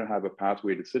we are going to have a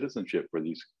pathway to citizenship for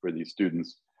these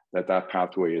students, that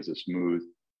pathway is a smooth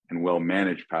and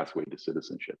well-managed pathway to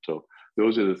citizenship. So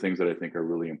those are the things that I think are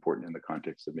really important in the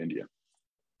context of India.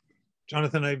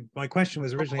 Jonathan, my question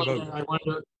was originally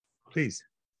about, please.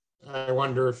 I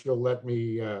wonder if you'll let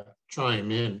me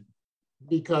chime in,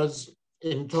 because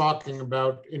in talking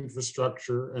about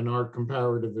infrastructure and our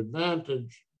comparative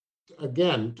advantage,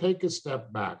 again, take a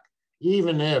step back.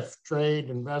 Even if trade,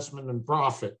 investment, and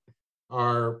profit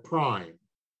are prime,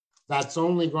 that's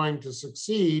only going to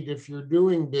succeed if you're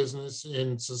doing business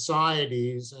in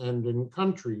societies and in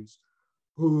countries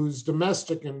whose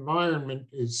domestic environment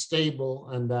is stable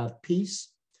and at peace.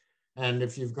 And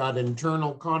if you've got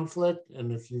internal conflict,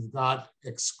 and if you've got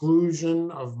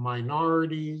exclusion of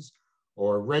minorities,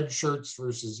 or red shirts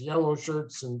versus yellow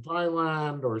shirts in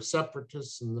Thailand, or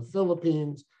separatists in the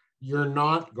Philippines, you're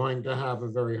not going to have a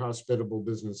very hospitable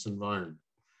business environment.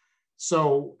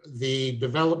 So the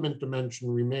development dimension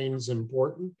remains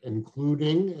important,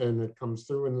 including, and it comes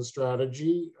through in the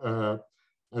strategy,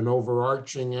 an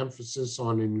overarching emphasis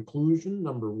on inclusion,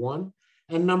 number one.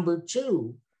 And number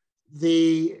two,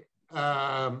 the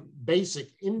basic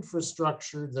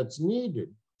infrastructure that's needed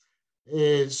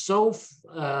is so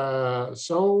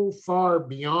far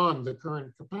beyond the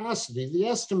current capacity. The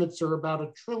estimates are about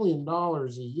 $1 trillion a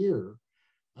year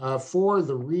for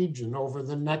the region over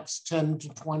the next 10 to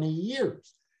 20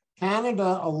 years.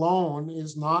 Canada alone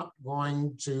is not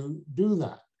going to do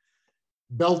that.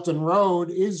 Belt and Road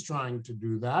is trying to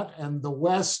do that, and the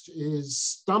West is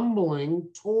stumbling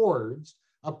towards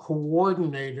a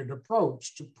coordinated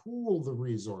approach to pool the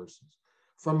resources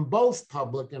from both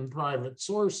public and private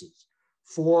sources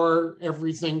for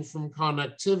everything from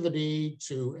connectivity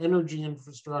to energy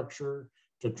infrastructure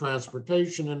to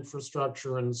transportation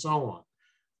infrastructure and so on.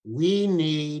 We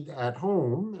need at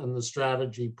home, and the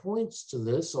strategy points to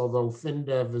this, although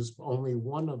FinDev is only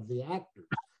one of the actors,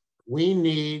 we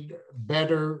need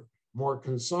better, more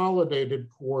consolidated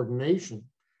coordination,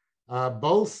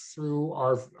 both through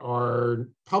our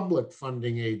public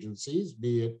funding agencies,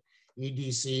 be it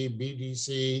EDC,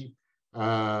 BDC,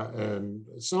 and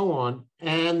so on,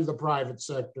 and the private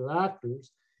sector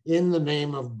actors in the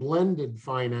name of blended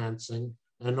financing.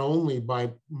 And only by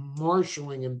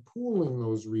marshaling and pooling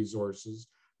those resources,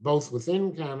 both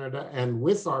within Canada and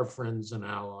with our friends and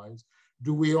allies,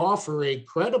 do we offer a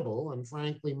credible and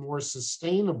frankly more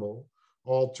sustainable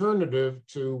alternative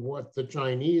to what the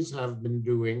Chinese have been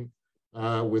doing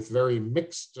with very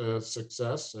mixed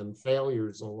success and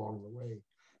failures along the way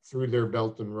through their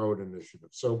Belt and Road Initiative.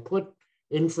 So put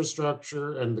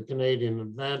infrastructure and the Canadian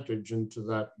advantage into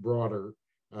that broader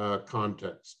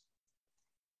context.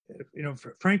 You know,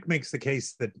 Frank makes the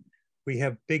case that we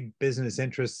have big business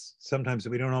interests sometimes that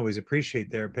we don't always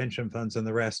appreciate their pension funds and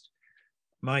the rest.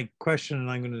 My question, and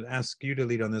I'm going to ask you to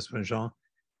lead on this one, Jean,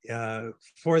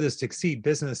 for this to succeed,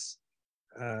 business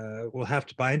will have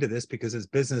to buy into this because it's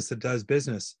business that does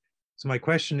business. So my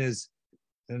question is,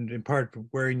 and in part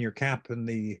wearing your cap in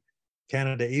the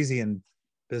Canada ASEAN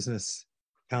Business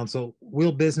Council,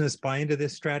 will business buy into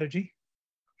this strategy?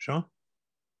 Jean?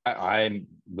 I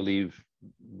believe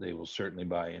they will certainly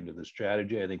buy into the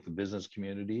strategy. I think the business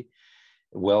community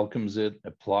welcomes it,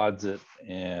 applauds it,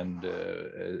 and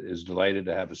is delighted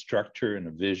to have a structure and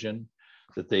a vision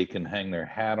that they can hang their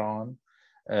hat on.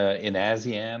 In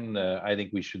ASEAN, I think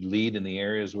we should lead in the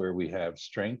areas where we have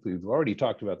strength. We've already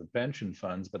talked about the pension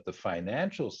funds, but the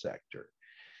financial sector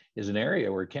is an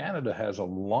area where Canada has a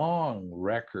long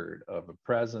record of a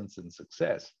presence and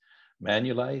success.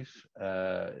 Manulife,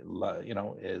 you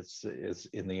know, is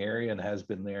in the area and has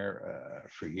been there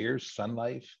for years. Sun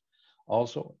Life,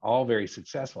 also, all very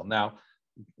successful. Now,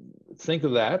 think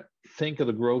of that. Think of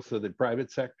the growth of the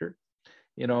private sector.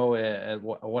 You know,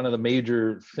 one of the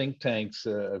major think tanks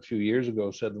a few years ago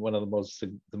said one of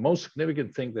the most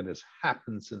significant thing that has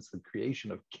happened since the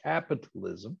creation of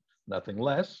capitalism, nothing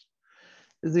less,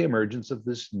 is the emergence of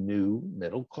this new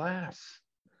middle class,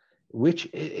 which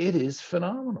it is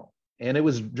phenomenal. And it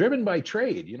was driven by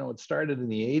trade. You know, it started in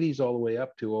the 80s all the way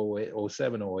up to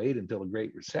 07, 08 until the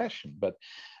Great Recession. But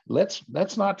let's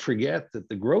not forget that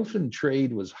the growth in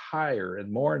trade was higher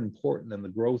and more important than the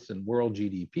growth in world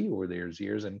GDP over those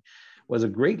years, and was a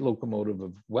great locomotive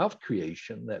of wealth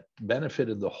creation that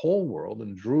benefited the whole world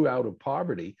and drew out of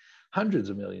poverty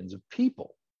hundreds of millions of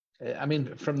people. I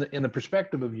mean, in the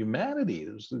perspective of humanity,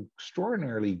 it was an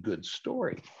extraordinarily good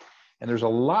story. And there's a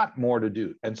lot more to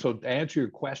do. And so to answer your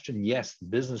question, yes, the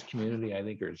business community, I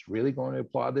think, is really going to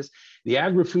applaud this. The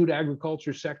agri-food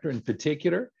agriculture sector in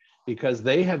particular, because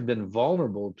they have been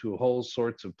vulnerable to whole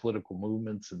sorts of political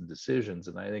movements and decisions.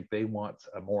 And I think they want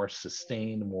a more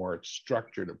sustained, more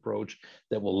structured approach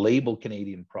that will label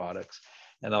Canadian products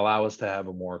and allow us to have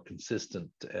a more consistent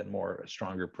and more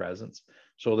stronger presence.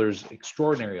 So there's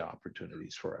extraordinary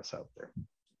opportunities for us out there.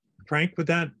 Frank, with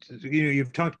that, you know,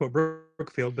 you've talked about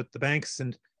Brookfield, but the banks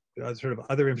and sort of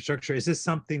other infrastructure, is this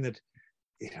something that,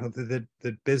 you know,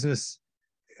 that business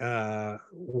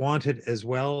want it as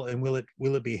well? And will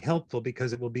it be helpful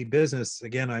because it will be business?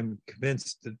 Again, I'm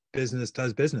convinced that business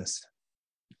does business.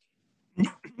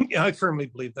 Yeah, I firmly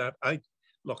believe that.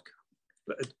 Look,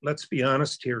 let's be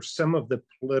honest here. Some of the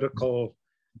political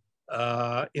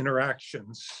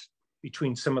interactions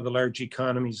between some of the large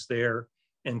economies there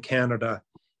and Canada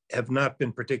have not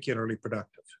been particularly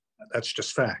productive. That's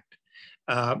just fact.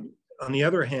 On the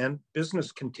other hand,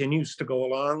 business continues to go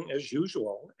along as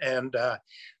usual, and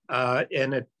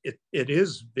it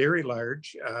is very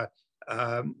large.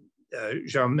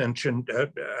 Jean mentioned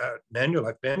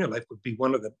Manulife. Manulife would be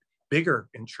one of the bigger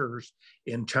insurers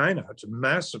in China. It's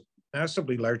a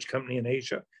massively large company in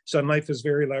Asia. Sun Life is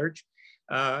very large.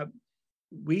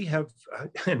 We have,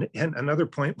 and another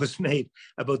point was made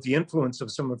about the influence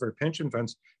of some of our pension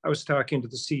funds. I was talking to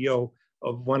the CEO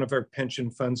of one of our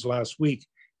pension funds last week,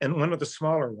 and one of the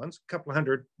smaller ones, a couple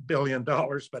 $100 billion,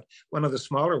 but one of the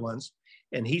smaller ones,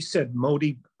 and he said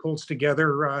Modi pulls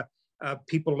together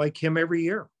people like him every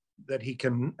year that he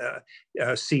can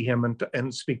see him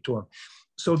and speak to him.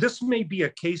 So this may be a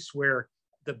case where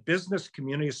the business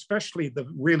community, especially the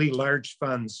really large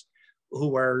funds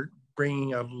who are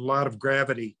bringing a lot of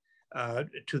gravity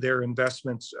to their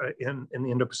investments in the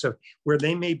Indo-Pacific, where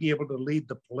they may be able to lead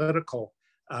the political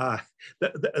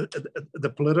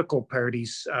the political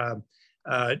parties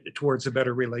towards a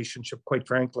better relationship, quite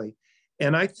frankly.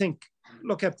 And I think,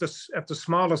 look, at the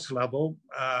smallest level,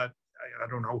 I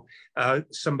don't know,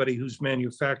 somebody who's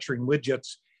manufacturing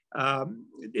widgets,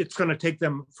 it's going to take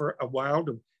them for a while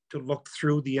to look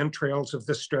through the entrails of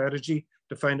this strategy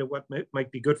to find out what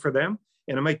might be good for them.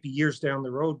 And it might be years down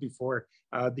the road before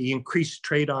the increased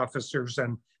trade officers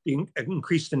and the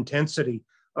increased intensity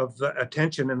of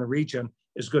attention in the region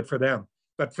is good for them.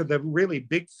 But for the really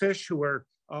big fish who are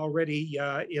already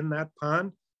in that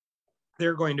pond,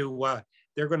 they're going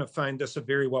to find this a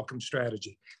very welcome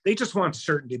strategy. They just want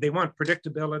certainty. They want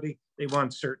predictability. They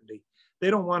want certainty. They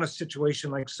don't want a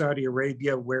situation like Saudi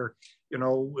Arabia where, you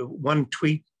know, one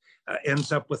tweet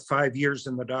ends up with 5 years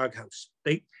in the doghouse.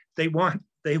 They want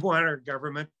our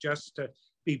government just to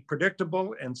be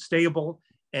predictable and stable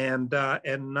and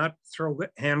not throw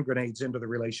hand grenades into the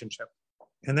relationship.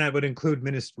 And that would include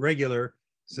regular,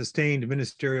 sustained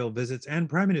ministerial visits and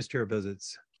prime ministerial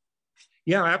visits.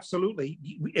 Yeah, absolutely.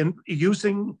 And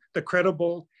using the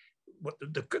credible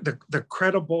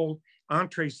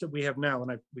entrees that we have now,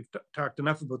 and we've talked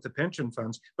enough about the pension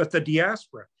funds, but the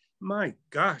diaspora. My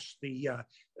gosh, the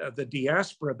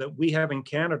diaspora that we have in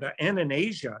Canada and in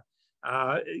Asia,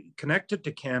 connected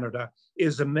to Canada,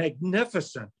 is a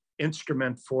magnificent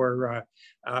instrument for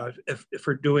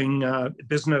doing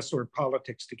business or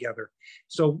politics together.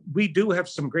 So we do have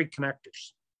some great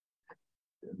connectors.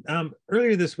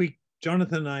 Earlier this week,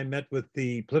 Jonathan and I met with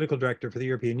the political director for the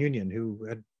European Union, who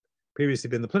had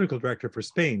previously been the political director for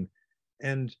Spain.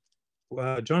 And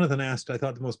Jonathan asked, I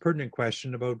thought, the most pertinent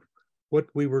question about what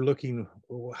we were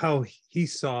how he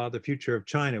saw the future of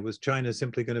China. Was China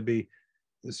simply going to be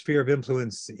the sphere of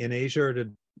influence in Asia, or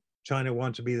did China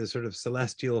want to be the sort of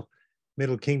celestial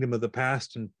middle kingdom of the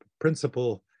past and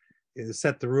principle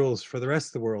set the rules for the rest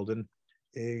of the world? And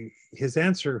his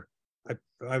answer,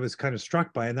 I was kind of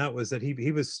struck by, and that was that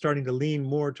he was starting to lean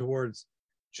more towards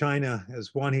China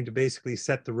as wanting to basically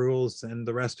set the rules and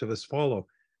the rest of us follow.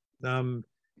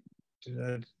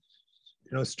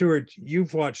 Stuart,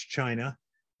 you've watched China.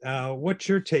 What's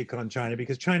your take on China?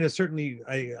 Because China certainly,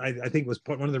 I think, was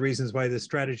one of the reasons why this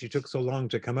strategy took so long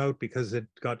to come out, because it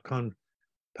got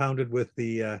compounded with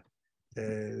the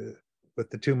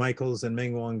two Michaels and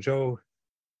Meng Wanzhou.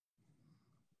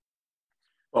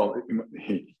 Well,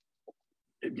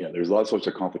 there's lots sorts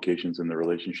of complications in the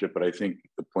relationship, but I think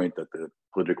the point that the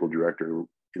political director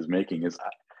is making is,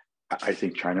 I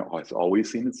think China has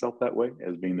always seen itself that way,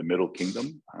 as being the middle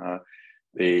kingdom.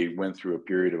 They went through a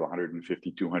period of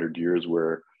 150, 200 years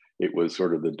where it was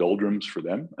sort of the doldrums for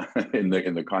them in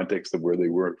the context of where they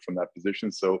were from that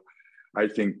position. So I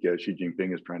think Xi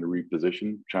Jinping is trying to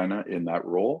reposition China in that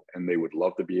role, and they would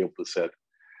love to be able to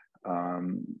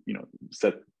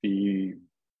set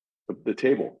the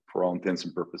table for all intents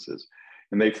and purposes.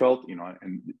 And they felt,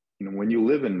 when you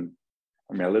live in,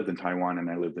 I lived in Taiwan and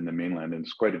I lived in the mainland, and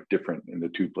it's quite different in the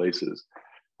two places.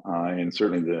 And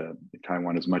certainly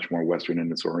Taiwan is much more Western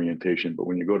in its orientation. But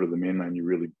when you go to the mainland, you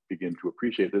really begin to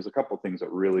appreciate there's a couple of things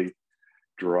that really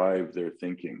drive their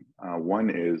thinking. One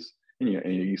is,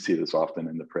 and you see this often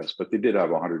in the press, but they did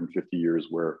have 150 years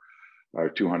where,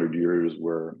 200 years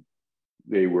where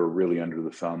they were really under the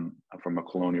thumb from a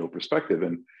colonial perspective.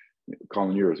 And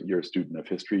Colin, you're a student of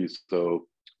history, so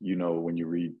you know, when you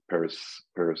read Paris,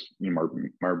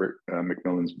 Margaret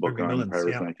Macmillan's book on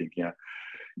Paris, yeah. 19, yeah.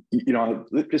 You know,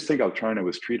 just think how China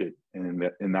was treated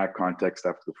in that context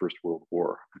after the First World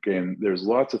War. Okay, and there's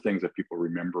lots of things that people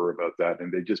remember about that,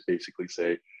 and they just basically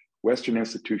say, Western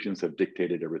institutions have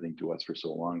dictated everything to us for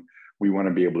so long. We want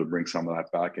to be able to bring some of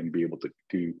that back and be able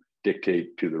to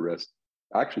dictate to the rest,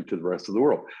 actually to the rest of the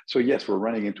world. So yes, we're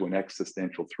running into an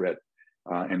existential threat,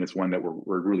 and it's one that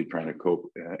we're really trying to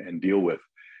cope and deal with.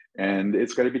 And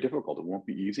it's going to be difficult. It won't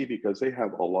be easy because they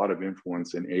have a lot of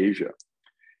influence in Asia.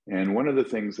 And one of the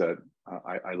things that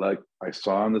I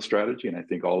saw in the strategy, and I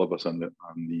think all of us in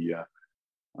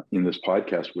this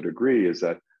podcast would agree, is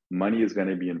that money is going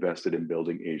to be invested in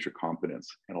building Asia competence,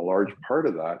 and a large part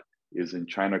of that is in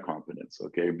China competence.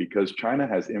 Okay, because China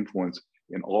has influence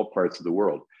in all parts of the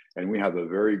world, and we have a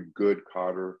very good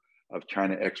cadre of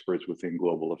China experts within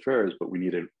global affairs, but we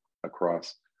need it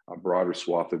across a broader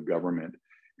swath of government.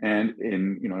 And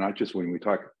in, you know, not just when we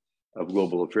talk of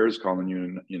global affairs, Colin,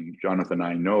 you and Jonathan and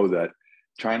I know that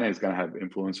China is going to have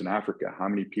influence in Africa. How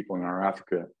many people in our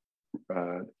Africa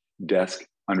desk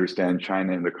understand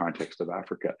China in the context of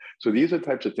Africa? So these are the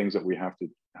types of things that we have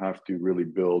to really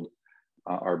build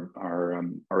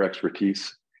our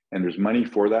expertise, and there's money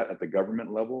for that at the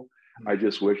government level. I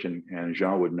just wish, and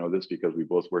Jean would know this because we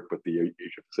both work with the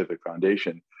Asia Pacific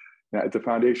Foundation. Now, at the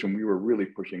foundation, we were really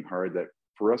pushing hard that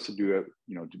for us to do it,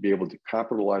 you know, to be able to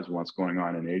capitalize on what's going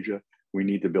on in Asia, we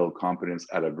need to build competence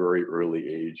at a very early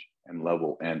age and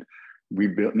level. And we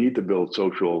need to build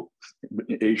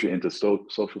Asia into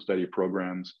social study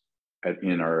programs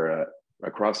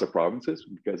across the provinces,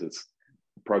 because it's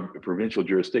provincial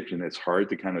jurisdiction. It's hard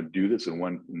to kind of do this in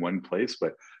one place,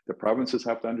 but the provinces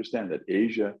have to understand that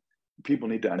Asia, people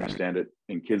need to understand it,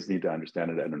 and kids need to understand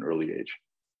it at an early age.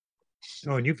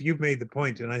 Oh, and you've made the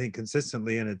point, and I think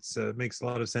consistently, and it makes a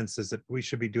lot of sense, is that we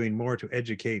should be doing more to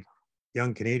educate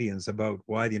young Canadians about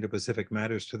why the Indo-Pacific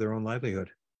matters to their own livelihood.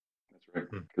 That's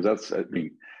right, because I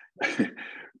mean,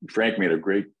 Frank made a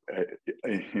great,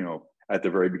 you know, at the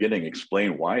very beginning,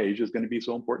 explain why Asia is going to be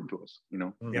so important to us, you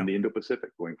know, in the Indo-Pacific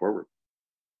going forward.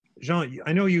 Jean,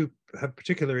 I know you have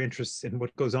particular interests in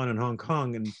what goes on in Hong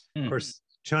Kong, and of course,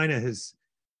 China it's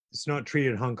not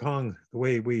treated Hong Kong the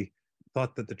way we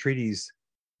thought that the treaties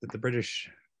that the British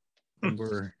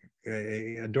were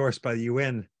endorsed by the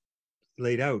UN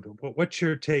laid out. What's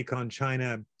your take on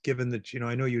China, given that, you know,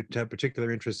 I know you have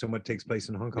particular interest in what takes place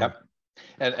in Hong Kong? Yep.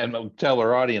 And I'll tell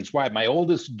our audience why. My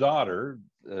oldest daughter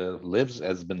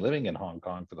has been living in Hong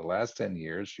Kong for the last 10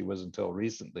 years. She was until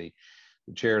recently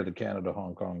the chair of the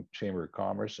Canada-Hong Kong Chamber of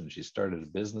Commerce, and she started a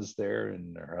business there,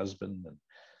 and her husband and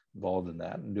involved in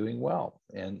that and doing well.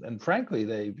 And frankly,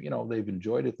 they've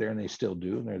enjoyed it there, and they still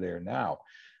do, and they're there now.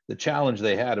 The challenge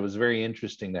they had, it was very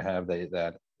interesting to have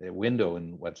that window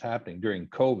in what's happening during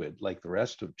COVID, like the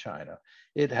rest of China.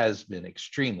 It has been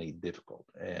extremely difficult,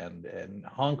 and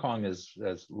Hong Kong has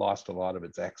lost a lot of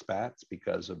its expats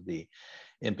because of the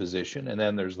imposition. And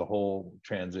then there's the whole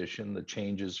transition, the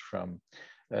changes from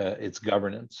its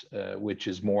governance, which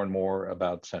is more and more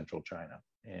about central China,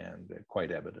 and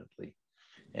quite evidently.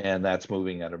 And that's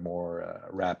moving at a more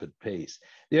rapid pace.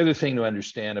 The other thing to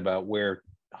understand about where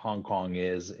Hong Kong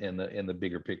is in the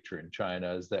bigger picture in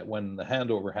China is that when the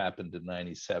handover happened in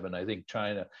 '97, I think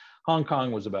Hong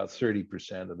Kong was about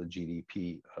 30% of the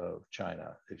GDP of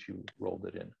China. If you rolled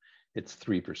it in, it's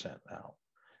 3% now.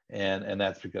 And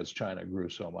that's because China grew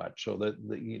so much. So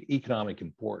the economic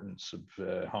importance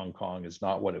of Hong Kong is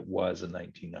not what it was in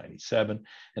 1997.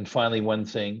 And finally,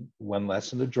 one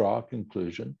lesson to draw,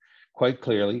 conclusion, quite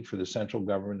clearly for the central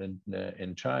government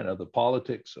in China, the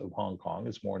politics of Hong Kong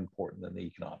is more important than the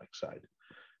economic side.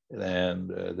 And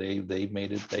they've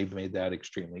made that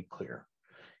extremely clear.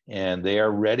 And they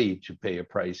are ready to pay a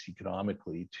price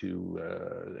economically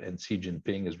and Xi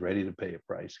Jinping is ready to pay a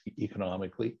price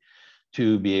economically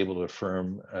to be able to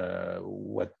affirm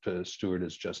what Stuart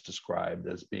has just described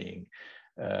as being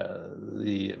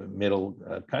the middle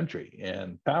country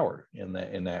and power in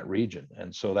that region.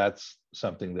 And so that's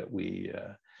something that we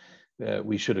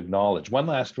should acknowledge. One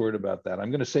last word about that.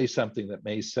 I'm going to say something that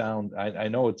may sound, I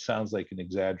know it sounds like an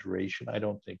exaggeration. I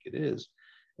don't think it is.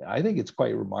 I think it's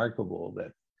quite remarkable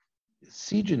that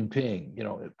Xi Jinping, you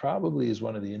know, it probably is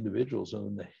one of the individuals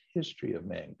in the history of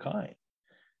mankind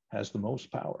has the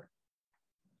most power.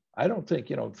 I don't think,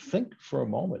 think for a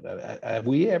moment, have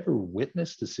we ever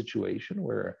witnessed a situation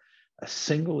where a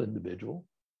single individual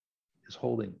is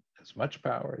holding as much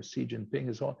power as Xi Jinping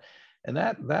is holding? And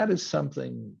that is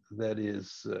something that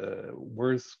is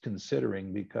worth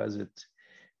considering, because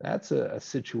that's a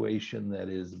situation that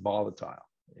is volatile.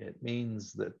 It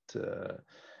means that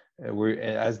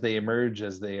as they emerge,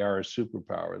 as they are a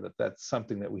superpower, that's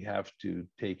something that we have to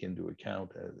take into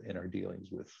account in our dealings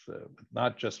with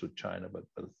not just with China, but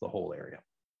the whole area,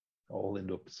 the whole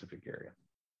Indo-Pacific area.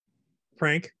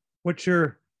 Frank, what's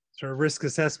your sort of risk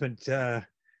assessment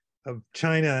of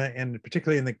China, and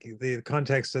particularly in the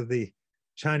context of the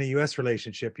China-US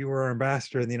relationship? You were our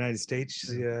ambassador in the United States.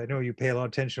 I know you pay a lot of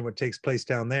attention to what takes place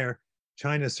down there.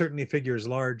 China certainly figures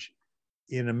large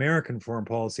in American foreign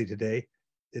policy today.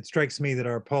 It strikes me that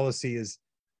our policy is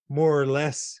more or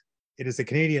less, it is a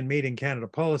Canadian made in Canada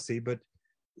policy, but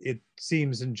it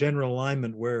seems in general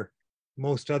alignment where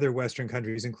most other Western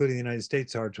countries, including the United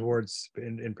States, are towards,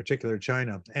 in particular,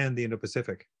 China and the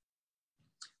Indo-Pacific.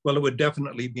 Well, it would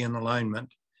definitely be in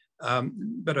alignment.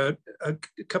 But a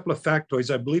couple of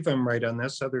factoids, I believe I'm right on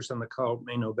this, others on the call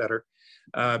may know better.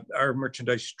 Our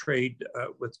merchandise trade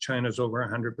with China is over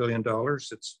 $100 billion.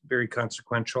 It's very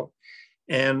consequential.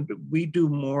 And we do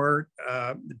more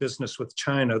business with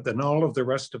China than all of the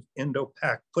rest of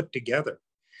Indo-Pac put together.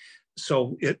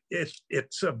 So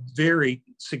it's a very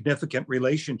significant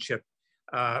relationship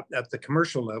at the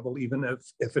commercial level, even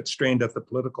if it's strained at the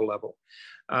political level.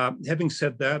 Having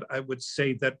said that, I would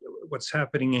say that what's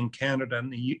happening in Canada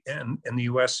and the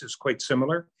US is quite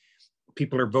similar.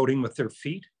 People are voting with their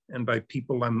feet, and by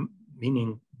people, I'm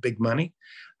meaning big money.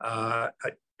 I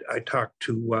talked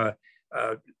to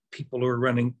people who are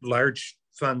running large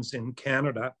funds in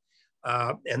Canada,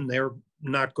 and they're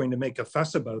not going to make a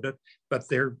fuss about it, but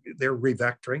they're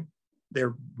revectoring.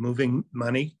 They're moving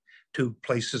money to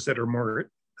places that are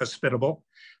more hospitable.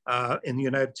 In the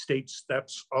United States,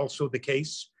 that's also the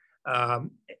case.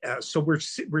 So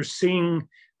we're seeing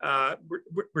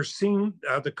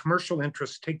the commercial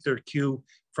interests take their cue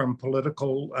from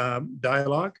political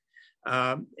dialogue,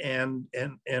 and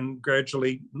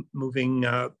gradually moving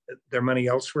their money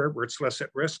elsewhere where it's less at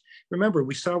risk. Remember,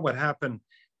 we saw what happened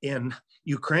in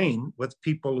Ukraine with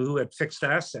people who had fixed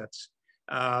assets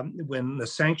when the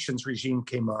sanctions regime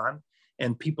came on,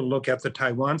 and people look at the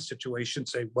Taiwan situation and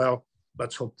say, well,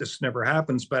 let's hope this never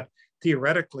happens. But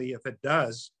theoretically, if it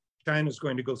does, China's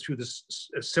going to go through this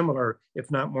similar, if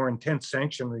not more intense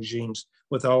sanction regimes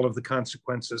with all of the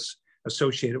consequences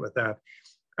associated with that.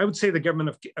 I would say the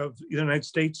government of the United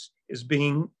States is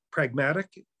being pragmatic,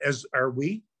 as are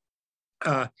we.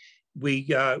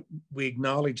 We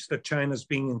acknowledge that China is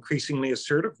being increasingly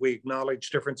assertive. We acknowledge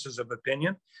differences of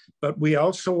opinion, but we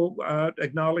also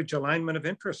acknowledge alignment of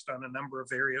interest on a number of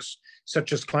areas,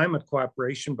 such as climate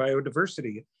cooperation,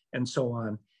 biodiversity, and so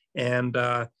on. And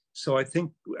so I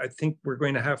think we're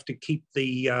going to have to keep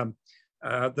the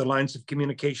lines of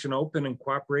communication open and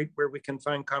cooperate where we can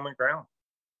find common ground.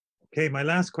 Okay, my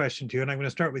last question to you, and I'm going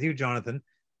to start with you, Jonathan,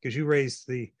 because you raised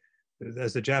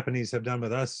as the Japanese have done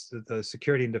with us, the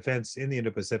security and defense in the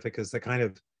Indo-Pacific is the kind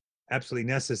of absolutely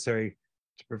necessary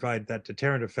to provide that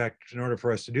deterrent effect in order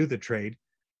for us to do the trade.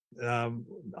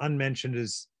 Unmentioned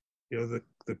is,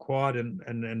 the Quad and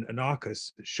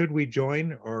AUKUS. Should we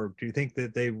join, or do you think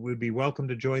that they would be welcome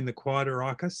to join the Quad or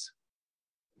AUKUS?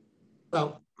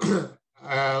 Well,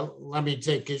 let me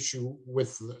take issue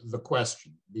with the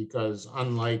question, because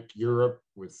unlike Europe,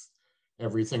 with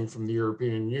everything from the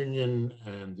European Union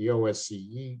and the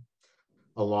OSCE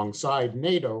alongside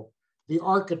NATO, the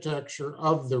architecture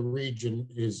of the region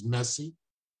is messy.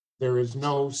 There is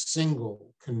no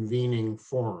single convening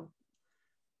forum.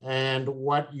 And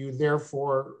what you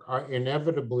therefore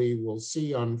inevitably will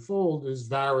see unfold is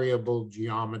variable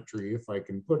geometry, if I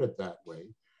can put it that way,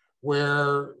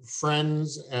 where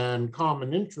friends and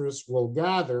common interests will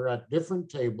gather at different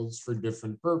tables for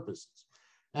different purposes.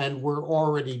 And we're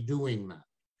already doing that.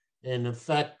 In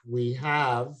effect, we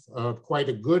have quite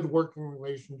a good working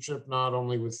relationship, not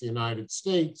only with the United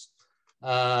States,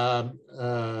 but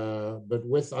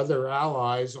with other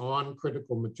allies on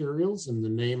critical materials in the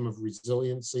name of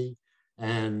resiliency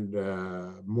and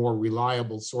more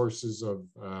reliable sources of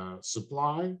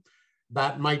supply.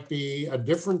 That might be a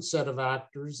different set of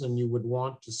actors, and you would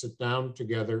want to sit down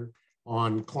together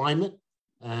on climate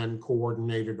and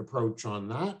coordinated approach on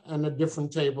that, and a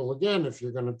different table again if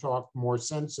you're going to talk more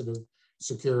sensitive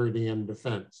security and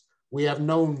defense. We have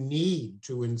no need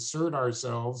to insert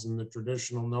ourselves in the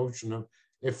traditional notion of,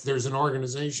 if there's an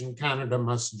organization, Canada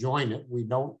must join it. We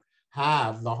don't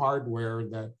have the hardware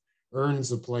that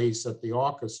earns a place at the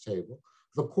AUKUS table.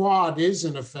 The Quad is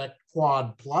in effect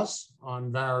Quad Plus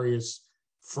on various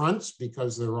fronts,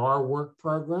 because there are work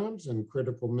programs, and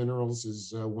critical minerals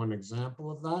is one example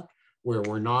of that, where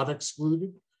we're not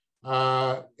excluded.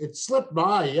 It slipped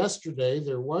by yesterday.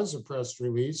 There was a press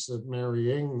release that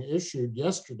Mary Ng issued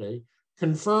yesterday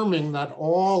confirming that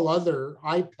all other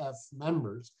IPEF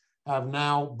members have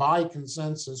now, by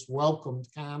consensus, welcomed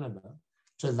Canada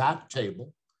to that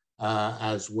table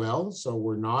as well. So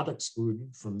we're not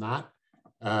excluded from that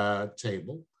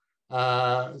table.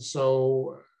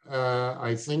 So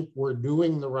I think we're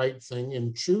doing the right thing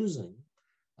in choosing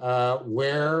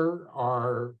where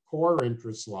our core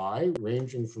interests lie,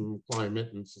 ranging from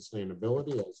climate and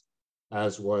sustainability,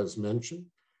 as was mentioned,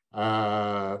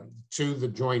 to the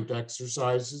joint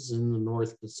exercises in the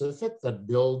North Pacific that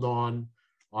build on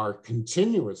our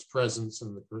continuous presence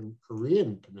in the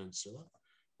Korean Peninsula,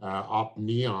 op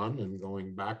neon, and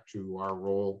going back to our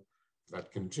role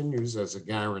that continues as a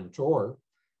guarantor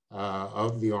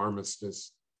of the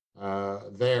armistice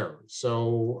there.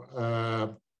 So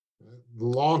the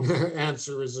long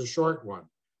answer is a short one.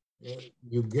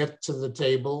 You get to the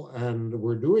table and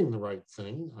we're doing the right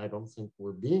thing. I don't think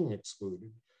we're being excluded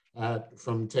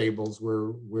from tables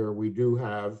where we do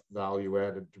have value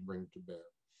added to bring to bear.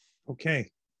 Okay,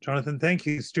 Jonathan, thank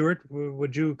you. Stuart,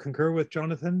 would you concur with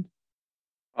Jonathan?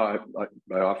 I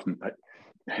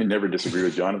never disagree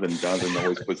with Jonathan. Jonathan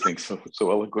always puts things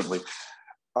so eloquently.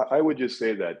 I would just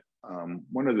say that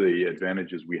one of the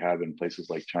advantages we have in places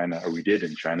like China, or we did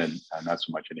in China, not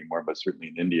so much anymore, but certainly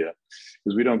in India,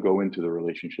 is we don't go into the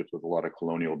relationships with a lot of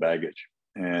colonial baggage.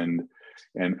 And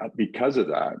because of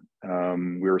that,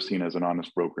 we were seen as an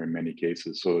honest broker in many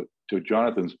cases. So to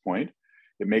Jonathan's point,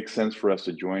 it makes sense for us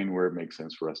to join where it makes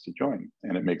sense for us to join.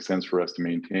 And it makes sense for us to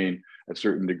maintain a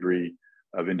certain degree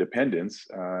of independence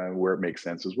where it makes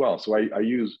sense as well. So I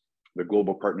use the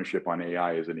global partnership on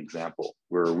AI as an example,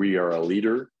 where we are a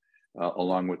leader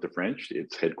along with the French.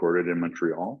 It's headquartered in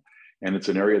Montreal, and it's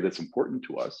an area that's important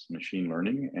to us, machine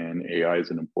learning, and AI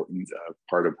is an important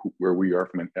part of where we are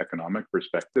from an economic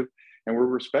perspective, and we're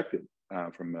respected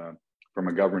from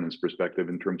a governance perspective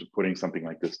in terms of putting something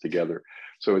like this together.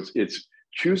 So it's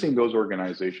choosing those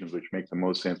organizations which make the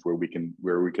most sense, where we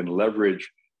can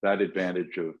leverage that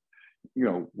advantage of,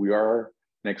 we are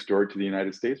next door to the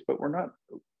United States, but we're not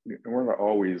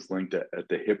always linked at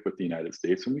the hip with the United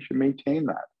States, and we should maintain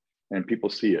that. And people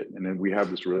see it. And then we have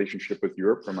this relationship with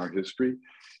Europe from our history.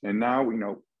 And now,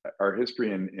 our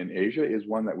history in Asia is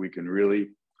one that we can really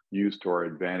use to our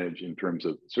advantage in terms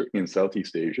of, certainly in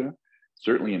Southeast Asia,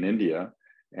 certainly in India.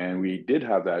 And we did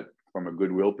have that from a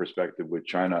goodwill perspective with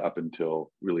China up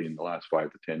until really in the last 5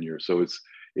 to 10 years. So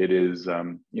it is,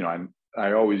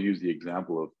 I always use the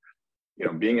example of,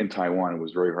 being in Taiwan, it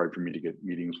was very hard for me to get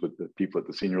meetings with the people at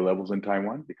the senior levels in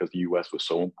Taiwan because the US was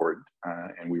so important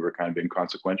and we were kind of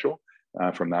inconsequential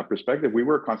from that perspective. We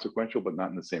were consequential, but not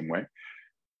in the same way.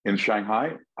 In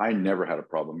Shanghai, I never had a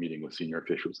problem meeting with senior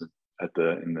officials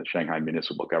in the Shanghai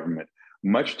municipal government,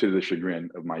 much to the chagrin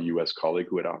of my US colleague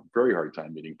who had a very hard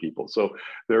time meeting people. So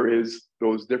there is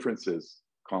those differences,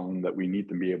 Colin, that we need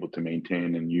to be able to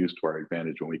maintain and use to our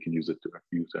advantage when we can use it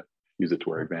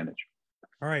to our advantage.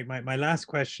 All right, my last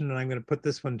question, and I'm going to put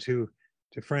this one to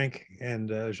Frank and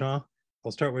Jean.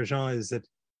 I'll start with Jean. Is that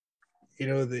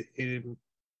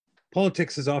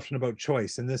politics is often about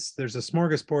choice, and there's a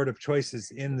smorgasbord of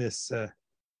choices in this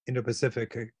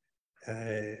Indo-Pacific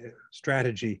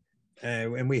strategy,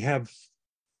 and we have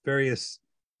various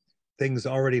things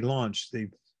already launched. The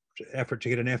effort to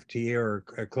get an FTA or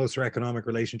a closer economic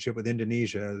relationship with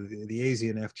Indonesia, the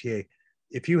ASEAN FTA.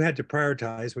 If you had to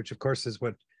prioritize, which of course is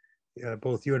what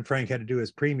both you and Frank had to do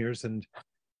as premiers and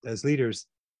as leaders,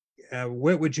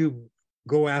 what would you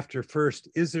go after first?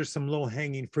 Is there some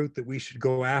low-hanging fruit that we should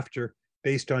go after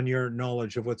based on your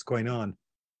knowledge of what's going on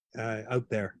out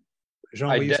there?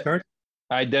 Jean, will you start?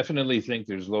 I definitely think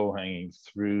there's low-hanging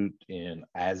fruit in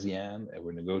ASEAN, and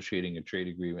we're negotiating a trade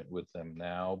agreement with them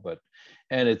now.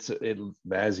 And it's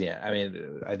ASEAN. I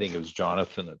mean, I think it was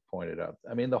Jonathan that pointed out.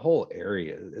 I mean, the whole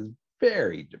area is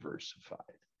very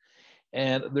diversified.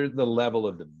 And the level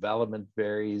of development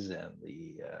varies, and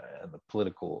the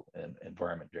political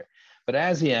environment varies. But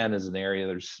ASEAN is an area,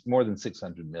 there's more than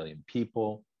 600 million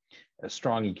people, a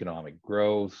strong economic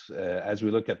growth. As we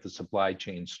look at the supply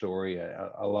chain story,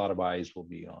 a lot of eyes will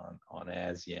be on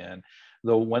ASEAN.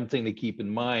 Though one thing to keep in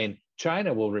mind,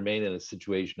 China will remain in a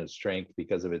situation of strength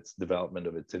because of its development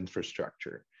of its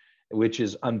infrastructure, which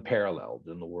is unparalleled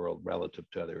in the world relative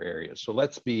to other areas. So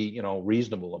let's be,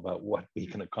 reasonable about what we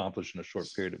can accomplish in a short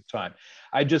period of time.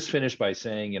 I just finished by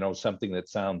saying, something that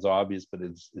sounds obvious, but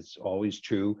it's always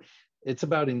true. It's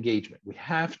about engagement. We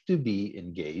have to be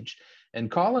engaged. And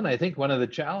Colin, I think one of the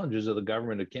challenges of the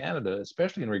government of Canada,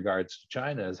 especially in regards to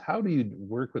China, is how do you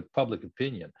work with public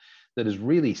opinion that is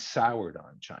really soured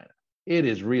on China? It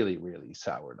is really, really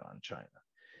soured on China.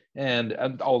 And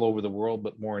all over the world,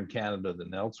 but more in Canada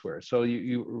than elsewhere. So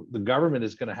the government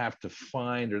is going to have to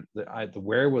find the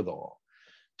wherewithal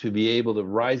to be able to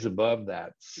rise above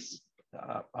that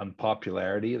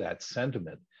unpopularity, that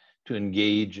sentiment, to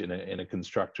engage in a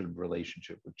constructive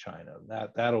relationship with China.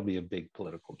 That'll be a big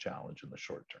political challenge in the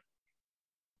short term.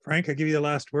 Frank, I give you the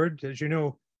last word. As you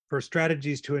know, for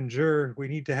strategies to endure, we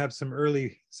need to have some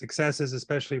early successes,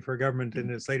 especially for government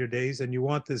in its later days. And you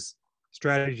want this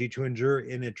strategy to endure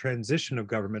in a transition of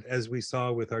government, as we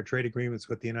saw with our trade agreements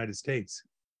with the United States.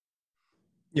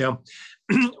 Yeah,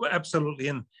 absolutely.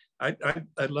 And I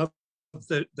love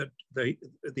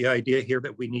the idea here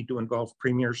that we need to involve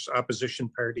premiers, opposition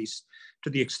parties, to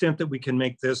the extent that we can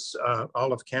make this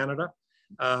all of Canada.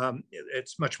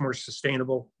 It's much more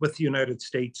sustainable with the United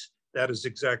States. That is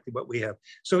exactly what we have.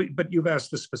 So, but you've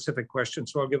asked a specific question,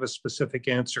 so I'll give a specific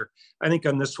answer. I think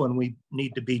on this one, we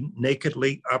need to be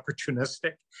nakedly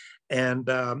opportunistic. And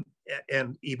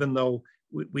even though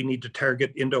we need to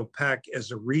target Indo-Pac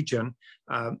as a region,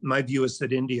 my view is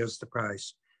that India is the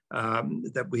prize.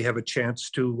 That we have a chance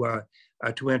to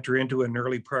enter into an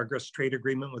early progress trade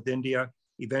agreement with India,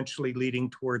 eventually leading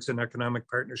towards an economic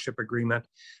partnership agreement.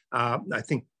 I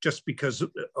think just because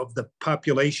of the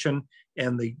population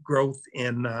and the growth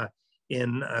in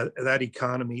that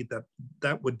economy,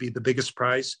 that would be the biggest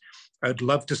prize. I'd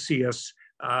love to see us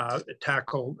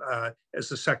tackle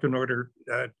as a second order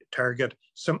target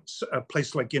a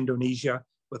place like Indonesia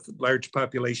with large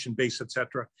population base,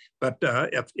 etc. But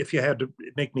if you had to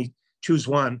make me choose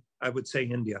one, I would say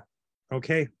India.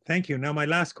 Okay, thank you. Now my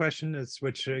last question is,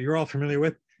 which you're all familiar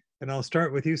with, and I'll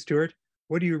start with you, Stuart.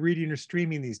 What are you reading or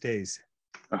streaming these days?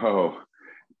 Oh,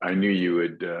 I knew you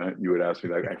would ask me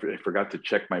that. I forgot to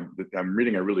check I'm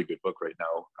reading a really good book right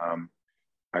now.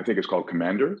 I think it's called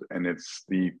Commander, and it's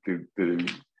the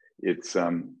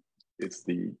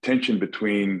tension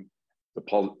between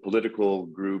the political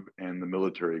group and the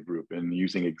military group, and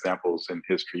using examples in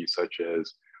history such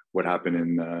as what happened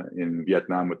in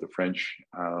Vietnam with the French,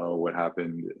 what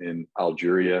happened in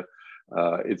Algeria.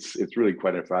 It's really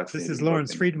quite a fascinating. This is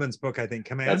Lawrence Friedman's book, I think.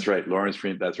 Command. That's right, Lawrence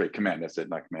Friedman. That's right, Command. That's it,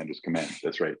 not Commander's Command.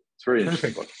 That's right. It's a very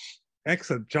interesting book.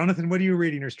 Excellent, Jonathan. What are you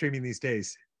reading or streaming these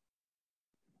days?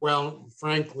 Well,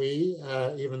 frankly,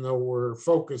 even though we're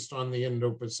focused on the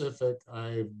Indo-Pacific,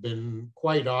 I've been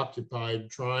quite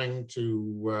occupied trying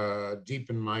to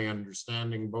deepen my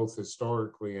understanding, both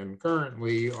historically and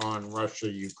currently, on Russia,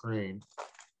 Ukraine,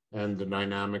 and the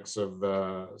dynamics of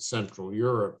Central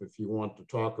Europe. If you want to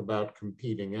talk about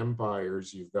competing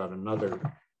empires, you've got another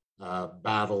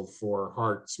battle for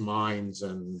hearts, minds,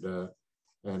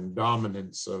 and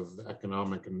dominance of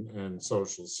economic and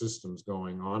social systems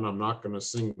going on. I'm not going to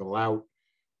single out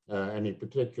any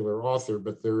particular author,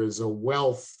 but there is a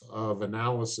wealth of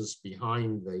analysis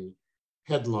behind the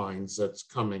headlines that's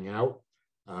coming out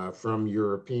from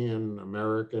European,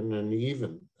 American, and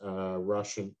even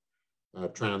Russian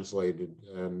translated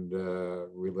and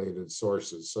related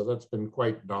sources. So that's been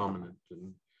quite dominant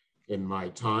in my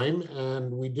time.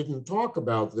 And we didn't talk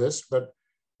about this, but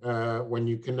when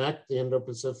you connect the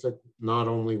Indo-Pacific not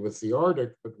only with the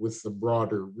Arctic, but with the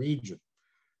broader region,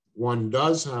 one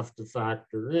does have to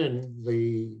factor in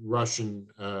the Russian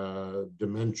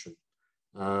dimension,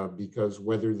 because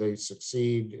whether they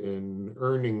succeed in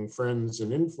earning friends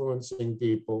and influencing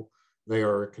people, they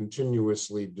are a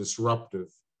continuously disruptive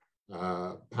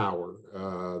power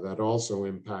that also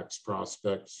impacts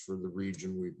prospects for the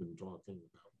region we've been talking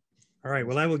about. All right,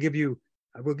 well, I will give you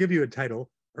a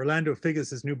title. Orlando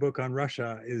Figes' new book on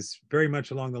Russia is very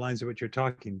much along the lines of what you're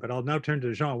talking, but I'll now turn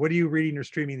to Jean. What are you reading or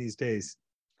streaming these days?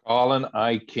 Colin,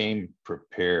 I came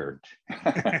prepared.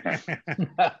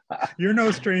 You're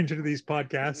no stranger to these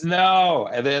podcasts. No,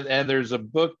 and there's a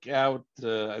book out.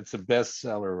 It's a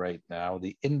bestseller right now.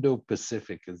 The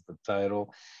Indo-Pacific is the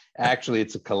title. Actually,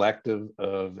 it's a collective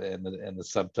of, and the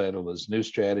subtitle is New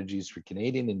Strategies for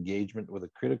Canadian Engagement with a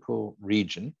Critical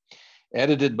Region.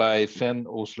 Edited by Fen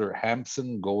Osler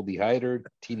Hampson, Goldie Hyder,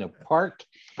 Tina Park,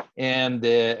 and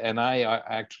I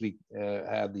actually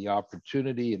had the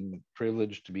opportunity and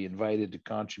privilege to be invited to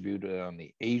contribute on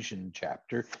the ASEAN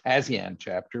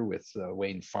chapter with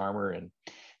Wayne Farmer and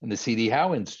the C.D.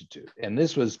 Howe Institute. And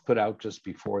this was put out just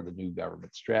before the new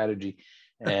government strategy,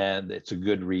 and it's a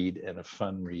good read and a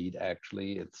fun read.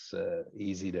 Actually, it's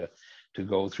easy to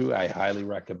go through. I highly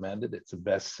recommend it. It's a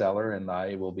bestseller, and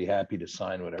I will be happy to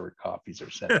sign whatever copies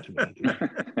are sent to me.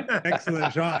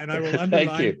 Excellent, Jean. And I will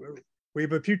underline, we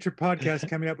have a future podcast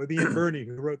coming up with Ian Burney,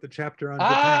 who wrote the chapter on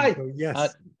Japan. So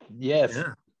yes. Yes.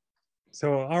 Yeah.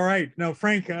 So, all right. Now,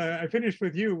 Frank, I finished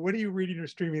with you. What are you reading or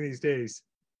streaming these days?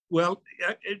 Well,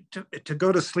 to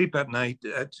go to sleep at night,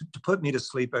 to put me to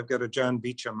sleep, I've got a John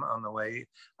Beecham on the way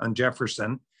on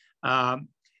Jefferson.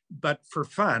 But for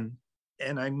fun,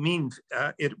 and I mean,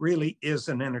 it really is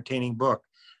an entertaining book.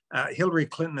 Hillary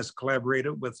Clinton has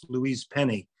collaborated with Louise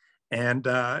Penny and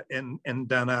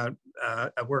done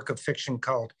a work of fiction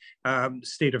called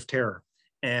State of Terror.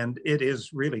 And it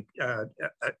is really a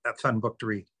fun book to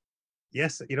read.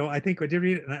 Yes, I think I did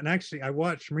read it. And actually,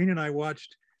 Marina and I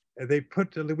watched, they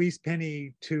put Louise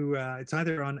Penny to, it's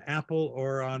either on Apple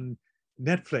or on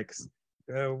Netflix,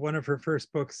 one of her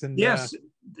first books. And yes,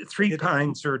 Three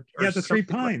Pines or the Three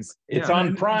Pines. It's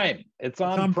on Prime. It's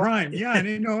on Prime. Yeah,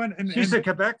 and she's a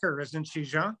Quebecer, isn't she,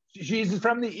 Jean? She's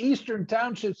from the Eastern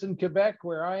Townships in Quebec,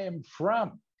 where I am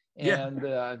from. And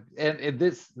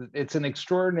it's an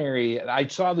extraordinary. I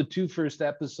saw the 2 first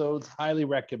episodes, highly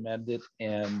recommend it,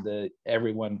 and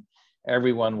everyone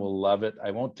will love it.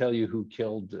 I won't tell you who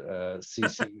killed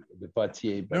Cece de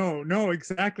Poitiers, but no,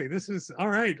 exactly. This is all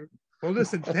right. Well,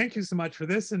 listen, thank you so much for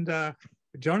this. And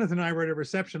Jonathan and I were at a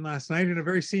reception last night, and a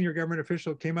very senior government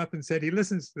official came up and said he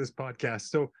listens to this podcast.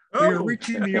 So we are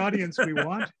reaching the audience we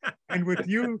want. And with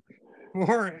you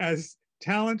more as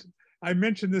talent, I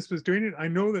mentioned this was doing it. I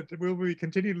know that we'll be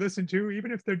continuing to listen to,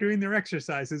 even if they're doing their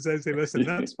exercises as they listen.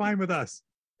 That's fine with us.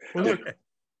 Well, look,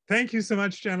 thank you so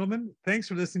much, gentlemen. Thanks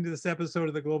for listening to this episode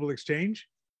of the Global Exchange.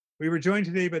 We were joined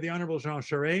today by the Honorable Jean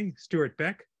Charest, Stuart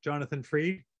Beck, Jonathan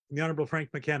Freed, and the Honorable Frank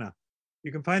McKenna.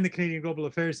 You can find the Canadian Global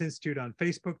Affairs Institute on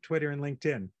Facebook, Twitter, and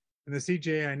LinkedIn, and the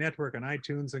CJAI network on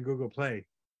iTunes and Google Play.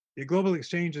 The Global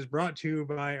Exchange is brought to you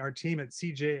by our team at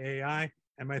CJAI,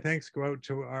 and my thanks go out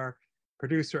to our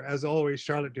producer, as always,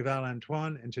 Charlotte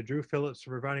Duval-Antoine, and to Drew Phillips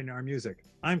for providing our music.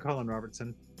 I'm Colin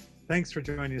Robertson. Thanks for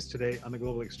joining us today on the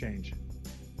Global Exchange.